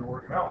around your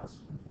organelles.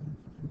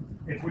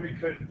 If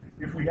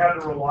we had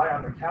to rely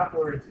on the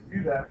capillary to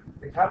do that,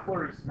 the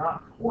capillary is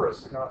not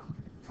porous enough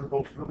for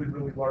those really,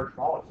 really large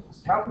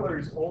molecules.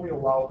 Capillaries only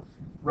allow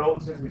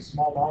relatively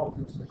small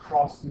molecules to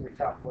cross through the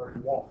capillary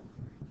wall.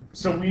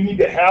 So we need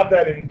to have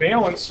that in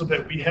balance so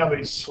that we have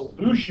a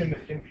solution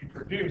that can be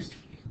produced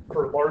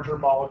for larger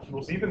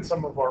molecules. Even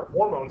some of our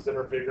hormones that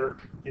are bigger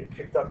get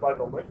picked up by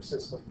the lymph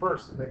system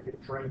first and then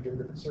get drained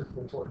into the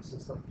circulatory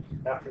system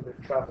after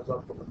they've traveled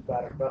up the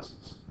lymphatic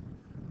vessels.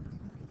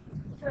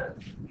 So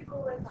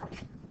people with like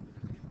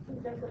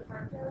congestive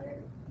heart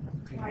failure,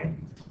 like,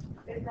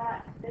 is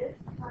that this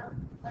have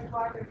like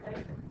larger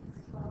things?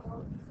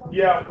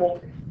 Yeah, well,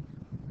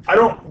 I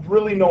don't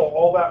really know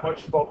all that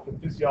much about the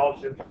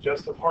physiology of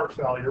congestive heart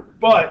failure,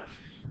 but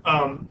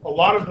a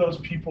lot of those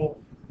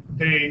people,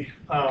 they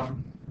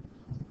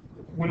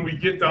when we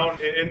get down,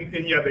 and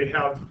yeah, they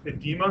have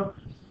edema,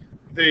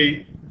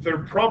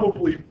 they're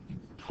probably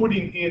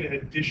putting in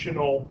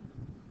additional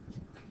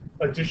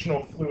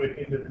fluid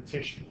into the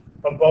tissue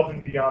above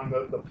and beyond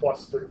the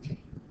plus 13.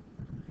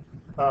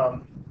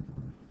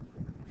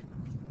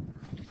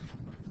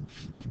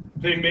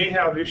 They may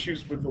have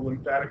issues with the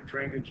lymphatic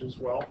drainage as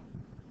well.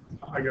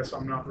 I guess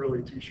I'm not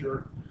really too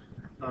sure,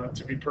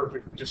 to be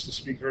perfect, just to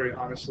speak very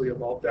honestly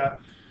about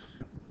that.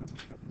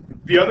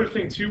 The other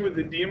thing too with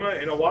edema,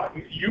 and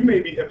you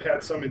maybe have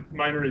had some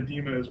minor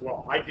edema as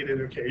well. I get it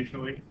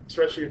occasionally,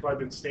 especially if I've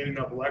been standing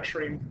up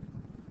lecturing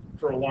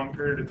for a long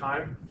period of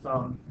time.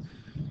 A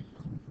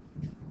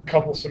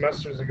couple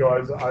semesters ago,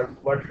 I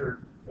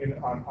lectured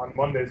on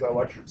Mondays. I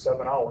lectured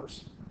 7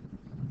 hours,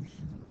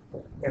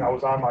 and I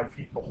was on my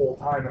feet the whole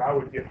time. And I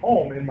would get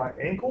home, and my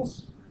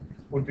ankles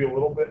would be a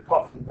little bit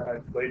puffy. And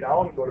I'd lay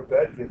down and go to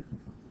bed, get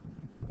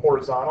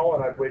horizontal,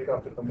 and I'd wake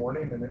up in the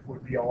morning, and it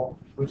would be all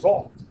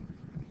resolved.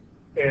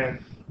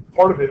 And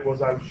part of it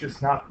was I was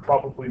just not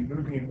probably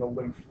moving the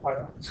lymph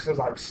because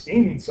I was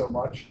standing so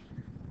much.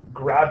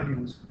 Gravity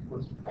was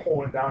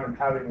pulling down and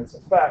having its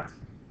effect.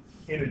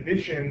 In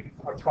addition,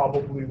 I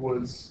probably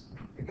was,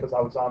 because I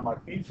was on my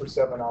feet for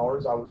 7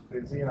 hours, I was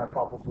busy and I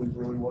probably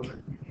really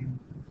wasn't eating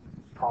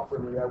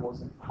properly. I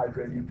wasn't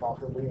hydrating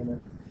properly,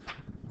 and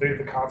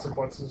the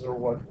consequences are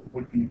what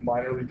would be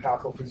minorly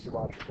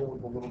pathophysiological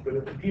with a little bit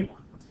of edema.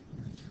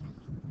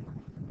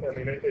 I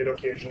mean, it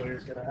occasionally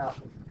is going to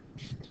happen.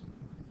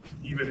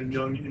 Even in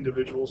young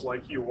individuals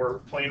like you, or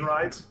plane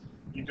rides,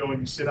 you go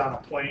and you sit on a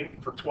plane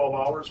for 12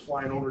 hours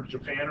flying over to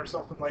Japan or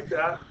something like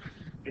that,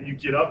 and you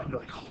get up and you're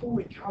like,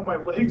 holy cow, my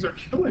legs are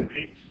killing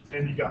me,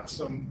 and you got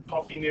some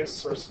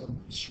puffiness or some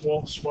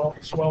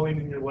swelling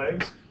in your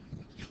legs,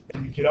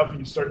 and you get up and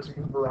you start to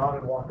move around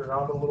and walk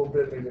around a little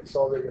bit, and you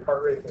accelerate your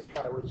heart rate, and it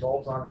kind of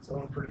resolves on its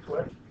own pretty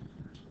quick.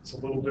 It's a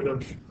little bit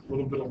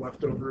of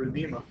leftover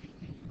edema.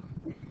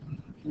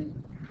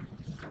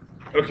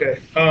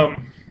 Okay.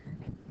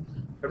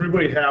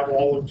 Everybody have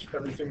all of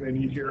everything they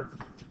need here?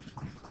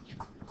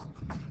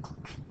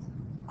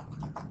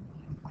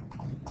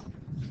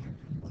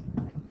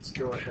 Let's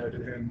go ahead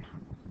and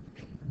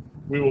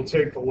we will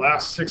take the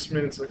last 6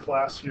 minutes of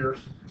class here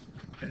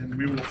and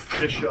we will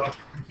finish up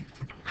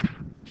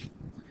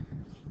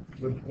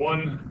with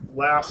one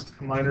last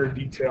minor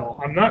detail.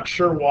 I'm not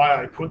sure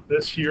why I put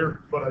this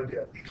here, but I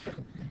did.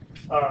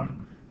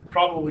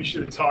 probably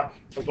should talk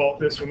about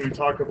this when we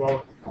talk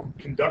about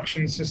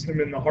conduction system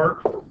in the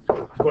heart.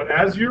 But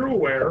as you're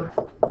aware,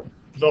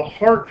 the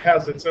heart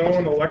has its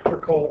own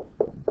electrical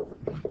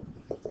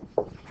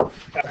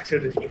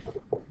activity.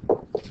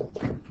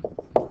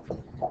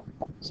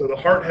 So the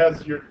heart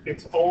has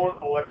its own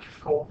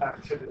electrical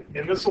activity.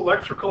 And this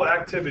electrical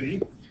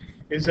activity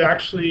is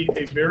actually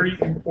a very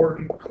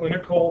important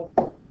clinical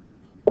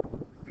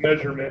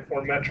measurement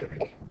or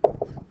metric.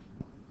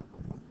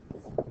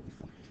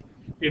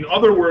 In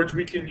other words,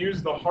 we can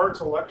use the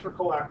heart's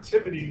electrical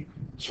activity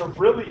to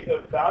really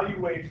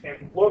evaluate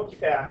and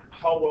look at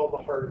how well the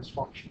heart is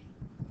functioning.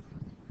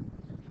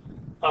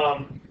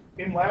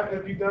 In lab,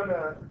 have you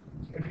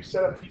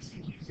set up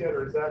PCQs yet,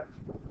 or is that?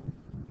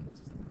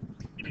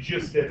 You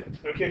just did.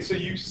 Okay, so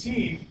you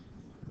see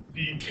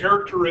the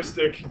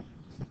characteristic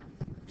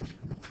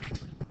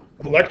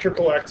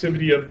electrical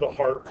activity of the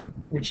heart,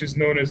 which is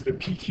known as the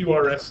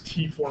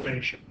PQRST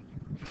formation.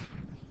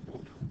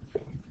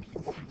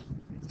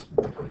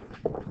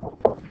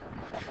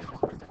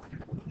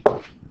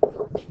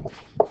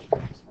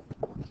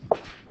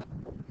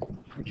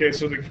 Okay,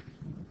 so the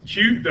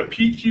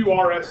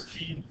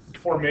PQRST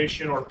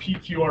formation or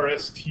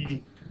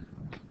PQRST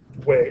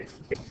wave.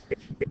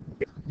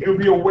 You'll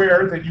be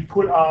aware that you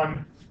put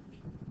on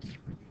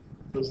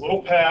those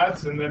little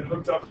pads and then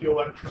hooked up the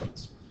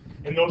electrodes.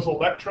 And those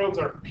electrodes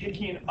are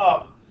picking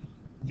up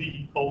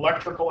the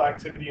electrical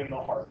activity in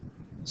the heart.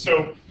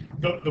 So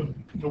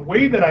the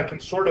way that I can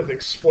sort of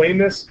explain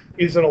this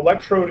is an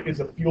electrode is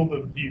a field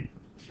of view.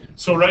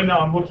 So right now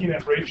I'm looking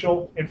at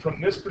Rachel, and from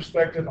this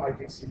perspective I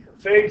can see her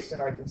face,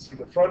 and I can see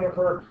the front of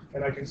her,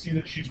 and I can see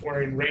that she's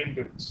wearing rain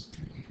boots.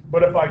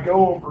 But if I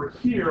go over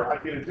here, I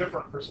get a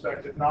different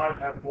perspective. Now I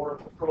have more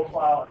of a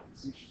profile. I can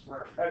see she's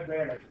wearing a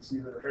headband. I can see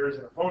that her hair is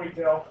in a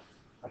ponytail.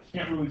 I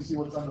can't really see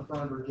what's on the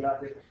front of her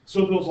jacket.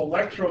 So those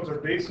electrodes are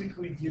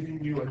basically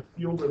giving you a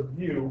field of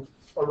view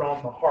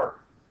around the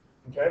heart.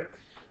 Okay?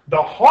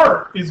 The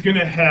heart is going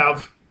to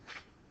have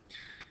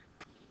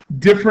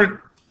different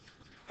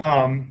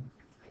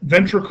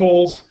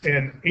ventricles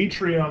and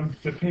atrium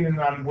depending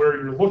on where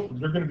you're looking.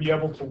 You're going to be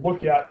able to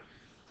look at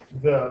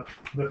the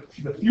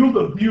field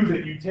of view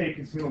that you take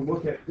is going to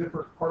look at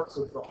different parts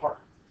of the heart,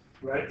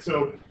 right?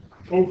 So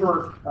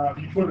over,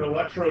 you put an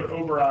electrode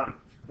over on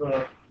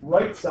the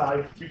right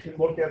side, you can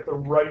look at the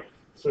right,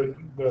 so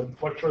the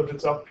electrode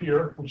that's up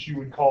here, which you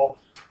would call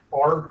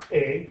RA,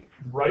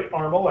 right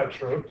arm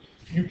electrode,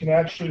 you can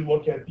actually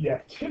look at the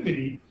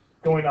activity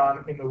going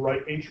on in the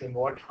right atrium, the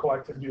electrical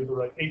activity of the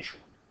right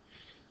atrium.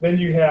 Then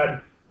you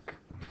had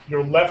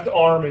your left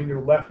arm and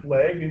your left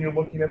leg, and you're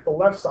looking at the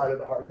left side of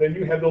the heart. Then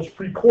you had those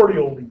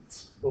precordial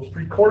leads, those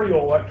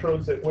precordial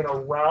electrodes that went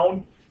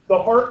around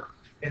the heart,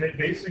 and it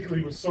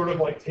basically was sort of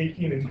like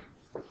taking and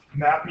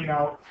mapping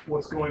out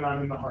what's going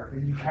on in the heart.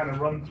 And you kind of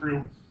run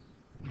through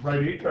right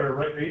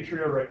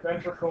atria, right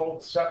ventricle,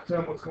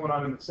 septum, what's going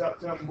on in the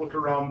septum, look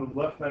around the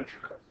left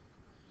ventricle.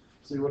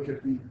 So you look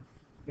at the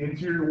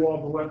interior wall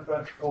of the left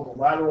ventricle, the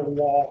lateral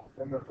wall,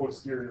 and the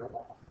posterior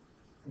wall.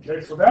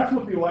 Okay, so that's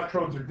what the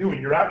electrodes are doing.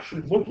 You're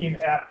actually looking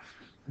at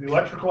the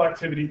electrical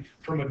activity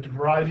from a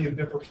variety of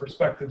different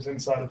perspectives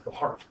inside of the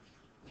heart.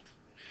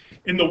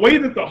 And the way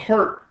that the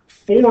heart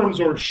forms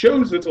or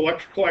shows its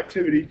electrical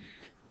activity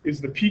is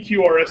the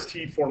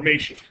PQRST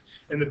formation.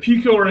 And the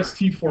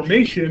PQRST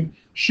formation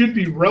should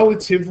be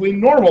relatively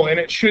normal, and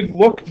it should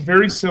look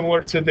very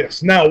similar to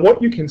this. Now, what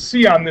you can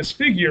see on this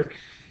figure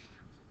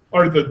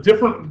are the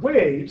different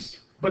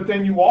waves, but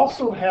then you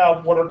also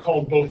have what are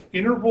called both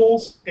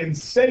intervals and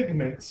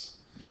segments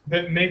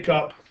that make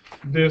up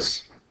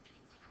this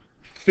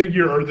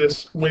figure or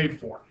this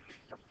waveform.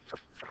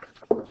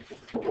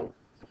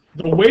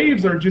 The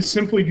waves are just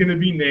simply going to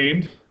be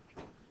named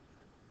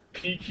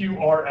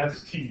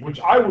PQRST, which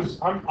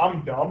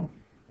I'm dumb,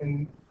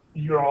 and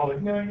you're all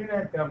like, no, you're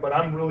not dumb, but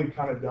I'm really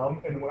kind of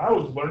dumb. And when I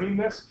was learning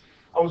this,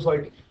 I was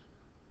like,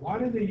 why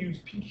do they use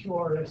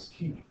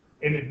PQRST?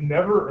 And it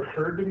never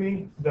occurred to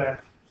me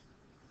that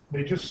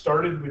they just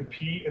started with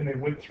P and they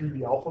went through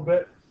the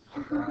alphabet.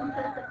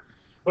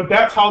 But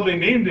that's how they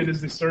named it,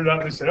 is they started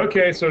out and they said,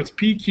 okay, so it's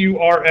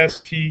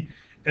PQRST,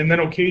 and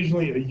then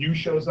occasionally a U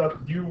shows up.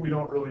 U, we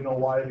don't really know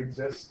why it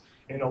exists,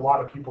 and a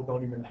lot of people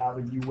don't even have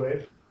a U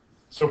wave.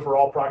 So for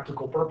all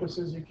practical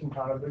purposes, you can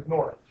kind of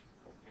ignore it.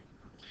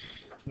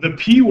 The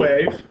P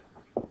wave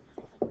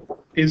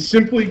is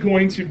simply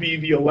going to be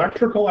the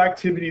electrical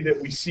activity that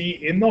we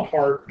see in the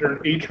heart during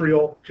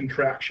atrial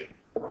contraction.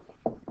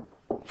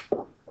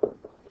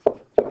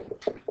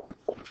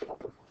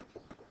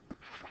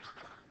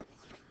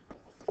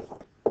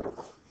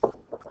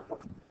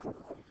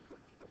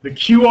 The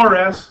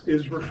QRS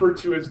is referred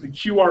to as the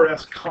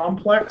QRS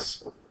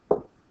complex.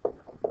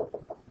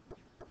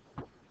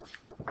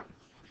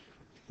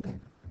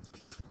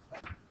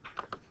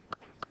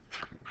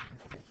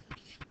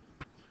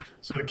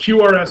 So the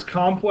QRS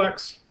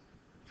complex,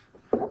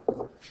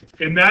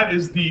 and that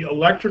is the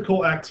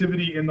electrical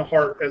activity in the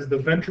heart as the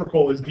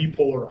ventricle is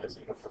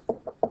depolarizing.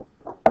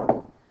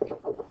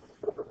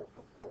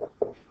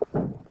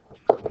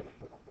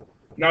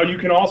 Now you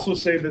can also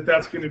say that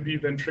that's going to be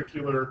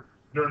ventricular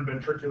during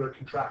ventricular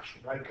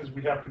contraction, right? Because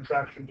we have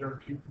contraction during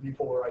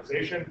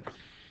depolarization.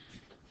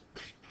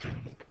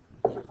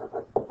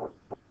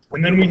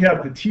 And then we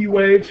have the T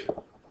wave,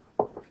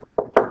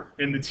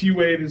 and the T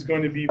wave is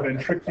going to be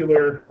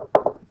ventricular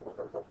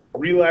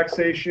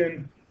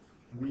relaxation,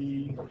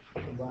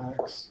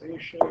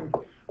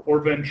 or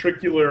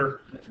ventricular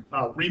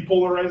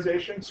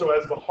repolarization. So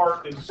as the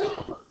heart is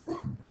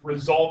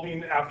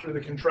resolving after the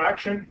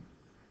contraction.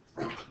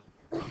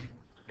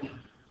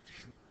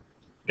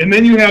 And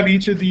then you have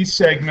each of these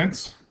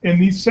segments,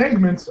 and these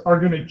segments are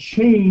going to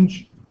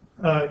change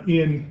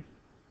in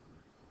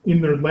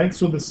their length.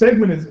 So the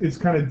segment is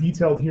kind of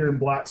detailed here in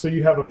black. So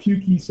you have a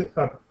you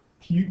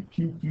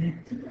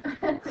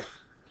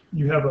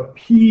have a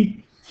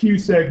PQ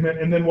segment,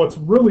 and then what's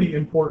really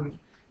important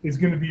is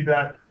going to be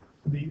that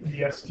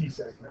the ST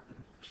segment.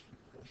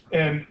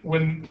 And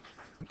when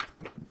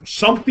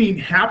something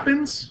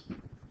happens,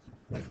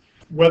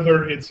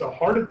 whether it's a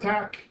heart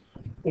attack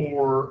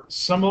or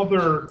some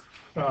other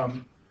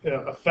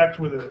effect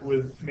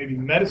with maybe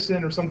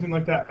medicine or something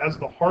like that, as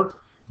the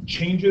heart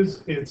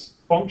changes its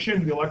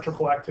function, the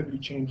electrical activity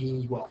changes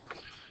as well.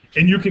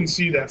 And you can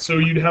see that. So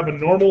you'd have a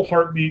normal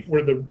heartbeat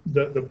where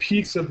the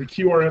peaks of the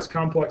QRS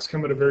complex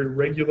come at a very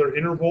regular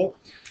interval.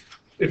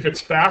 If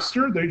it's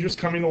faster, they're just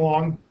coming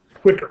along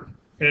quicker,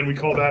 and we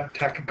call that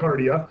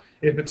tachycardia.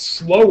 If it's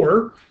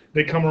slower,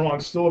 they come along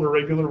still at a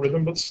regular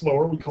rhythm, but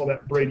slower. We call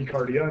that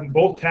bradycardia. And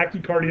both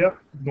tachycardia,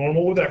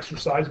 normal with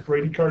exercise,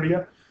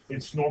 bradycardia,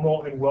 it's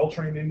normal in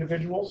well-trained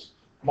individuals.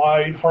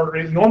 My heart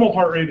rate, normal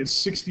heart rate is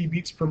 60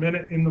 beats per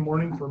minute in the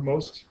morning for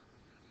most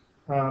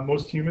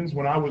humans.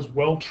 When I was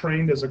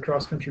well-trained as a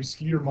cross-country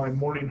skier, my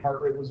morning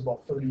heart rate was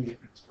about 38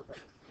 beats per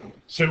minute.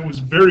 So it was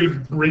very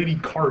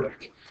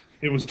bradycardic.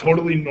 It was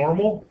totally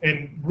normal,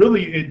 and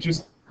really it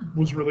just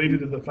was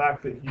related to the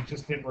fact that you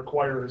just didn't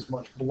require as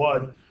much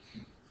blood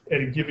at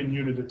a given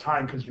unit of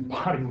time because your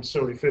body was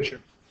so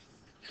efficient.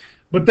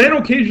 But then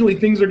occasionally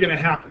things are going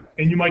to happen,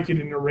 and you might get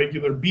an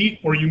irregular beat,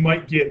 or you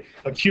might get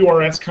a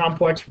QRS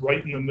complex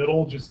right in the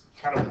middle, just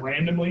kind of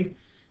randomly.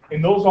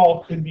 And those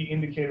all could be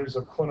indicators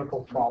of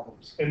clinical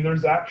problems. And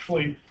there's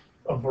actually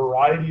a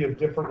variety of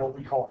different what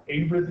we call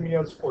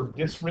arrhythmias or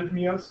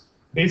dysrhythmias,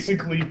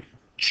 basically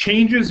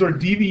changes or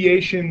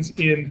deviations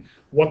in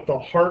what the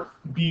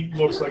heartbeat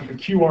looks like, the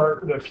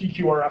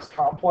PQRS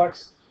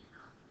complex,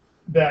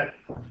 that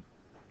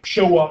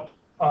show up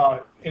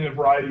in a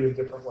variety of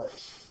different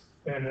ways,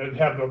 and it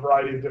have a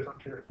variety of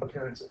different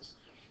appearances.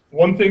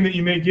 One thing that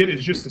you may get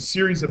is just a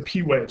series of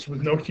P waves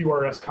with no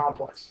QRS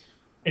complex.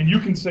 And you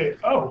can say,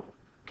 oh,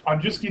 I'm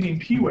just getting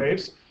P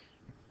waves.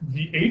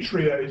 The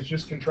atria is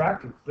just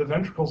contracting. The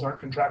ventricles aren't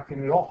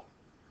contracting at all.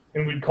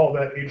 And we'd call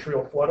that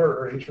atrial flutter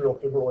or atrial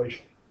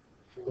fibrillation.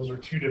 Those are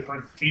two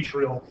different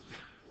atrial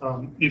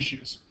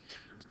issues.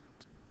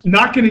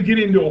 Not going to get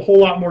into a whole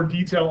lot more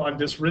detail on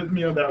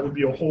dysrhythmia. That would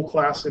be a whole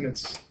class in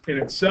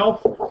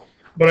itself.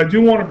 But I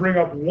do want to bring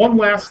up one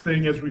last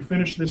thing as we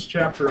finish this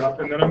chapter up,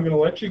 and then I'm going to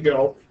let you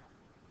go.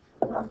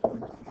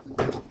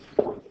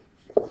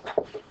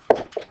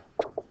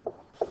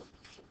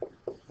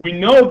 We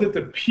know that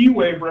the P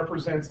wave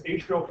represents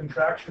atrial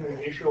contraction and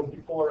atrial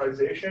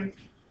depolarization.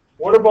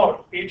 What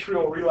about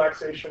atrial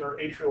relaxation or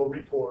atrial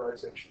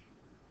repolarization?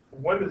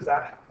 When does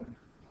that happen?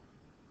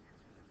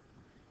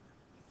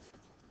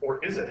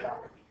 Or is it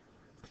happening?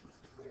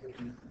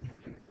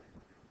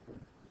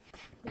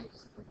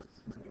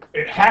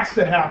 It has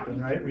to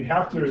happen, right? We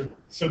have to,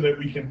 so that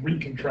we can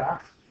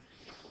recontract.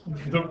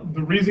 The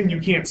reason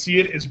you can't see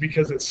it is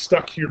because it's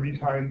stuck here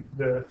behind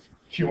the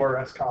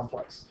QRS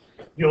complex.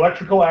 The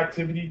electrical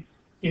activity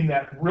in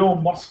that real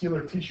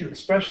muscular tissue,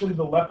 especially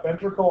the left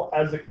ventricle,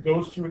 as it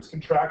goes through its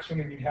contraction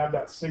and you have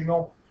that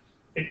signal,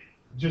 it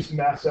just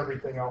masks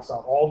everything else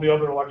out. All the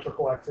other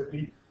electrical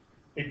activity,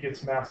 it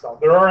gets masked out.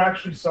 There are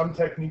actually some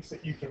techniques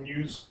that you can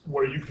use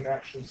where you can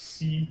actually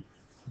see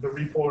the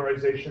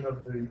repolarization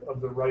of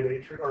the right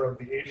atria or of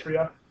the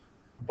atria,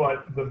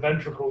 but the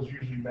ventricles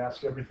usually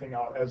mask everything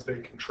out as they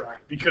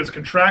contract, because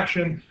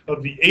contraction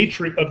of the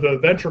atria of the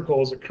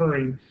ventricle is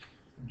occurring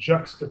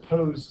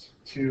juxtaposed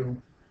to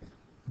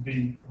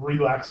the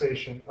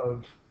relaxation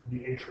of the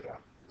atria.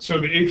 So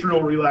the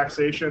atrial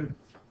relaxation,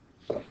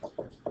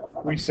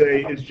 we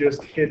say, is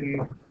just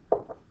hidden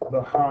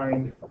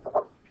behind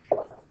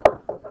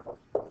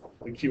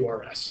the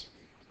QRS.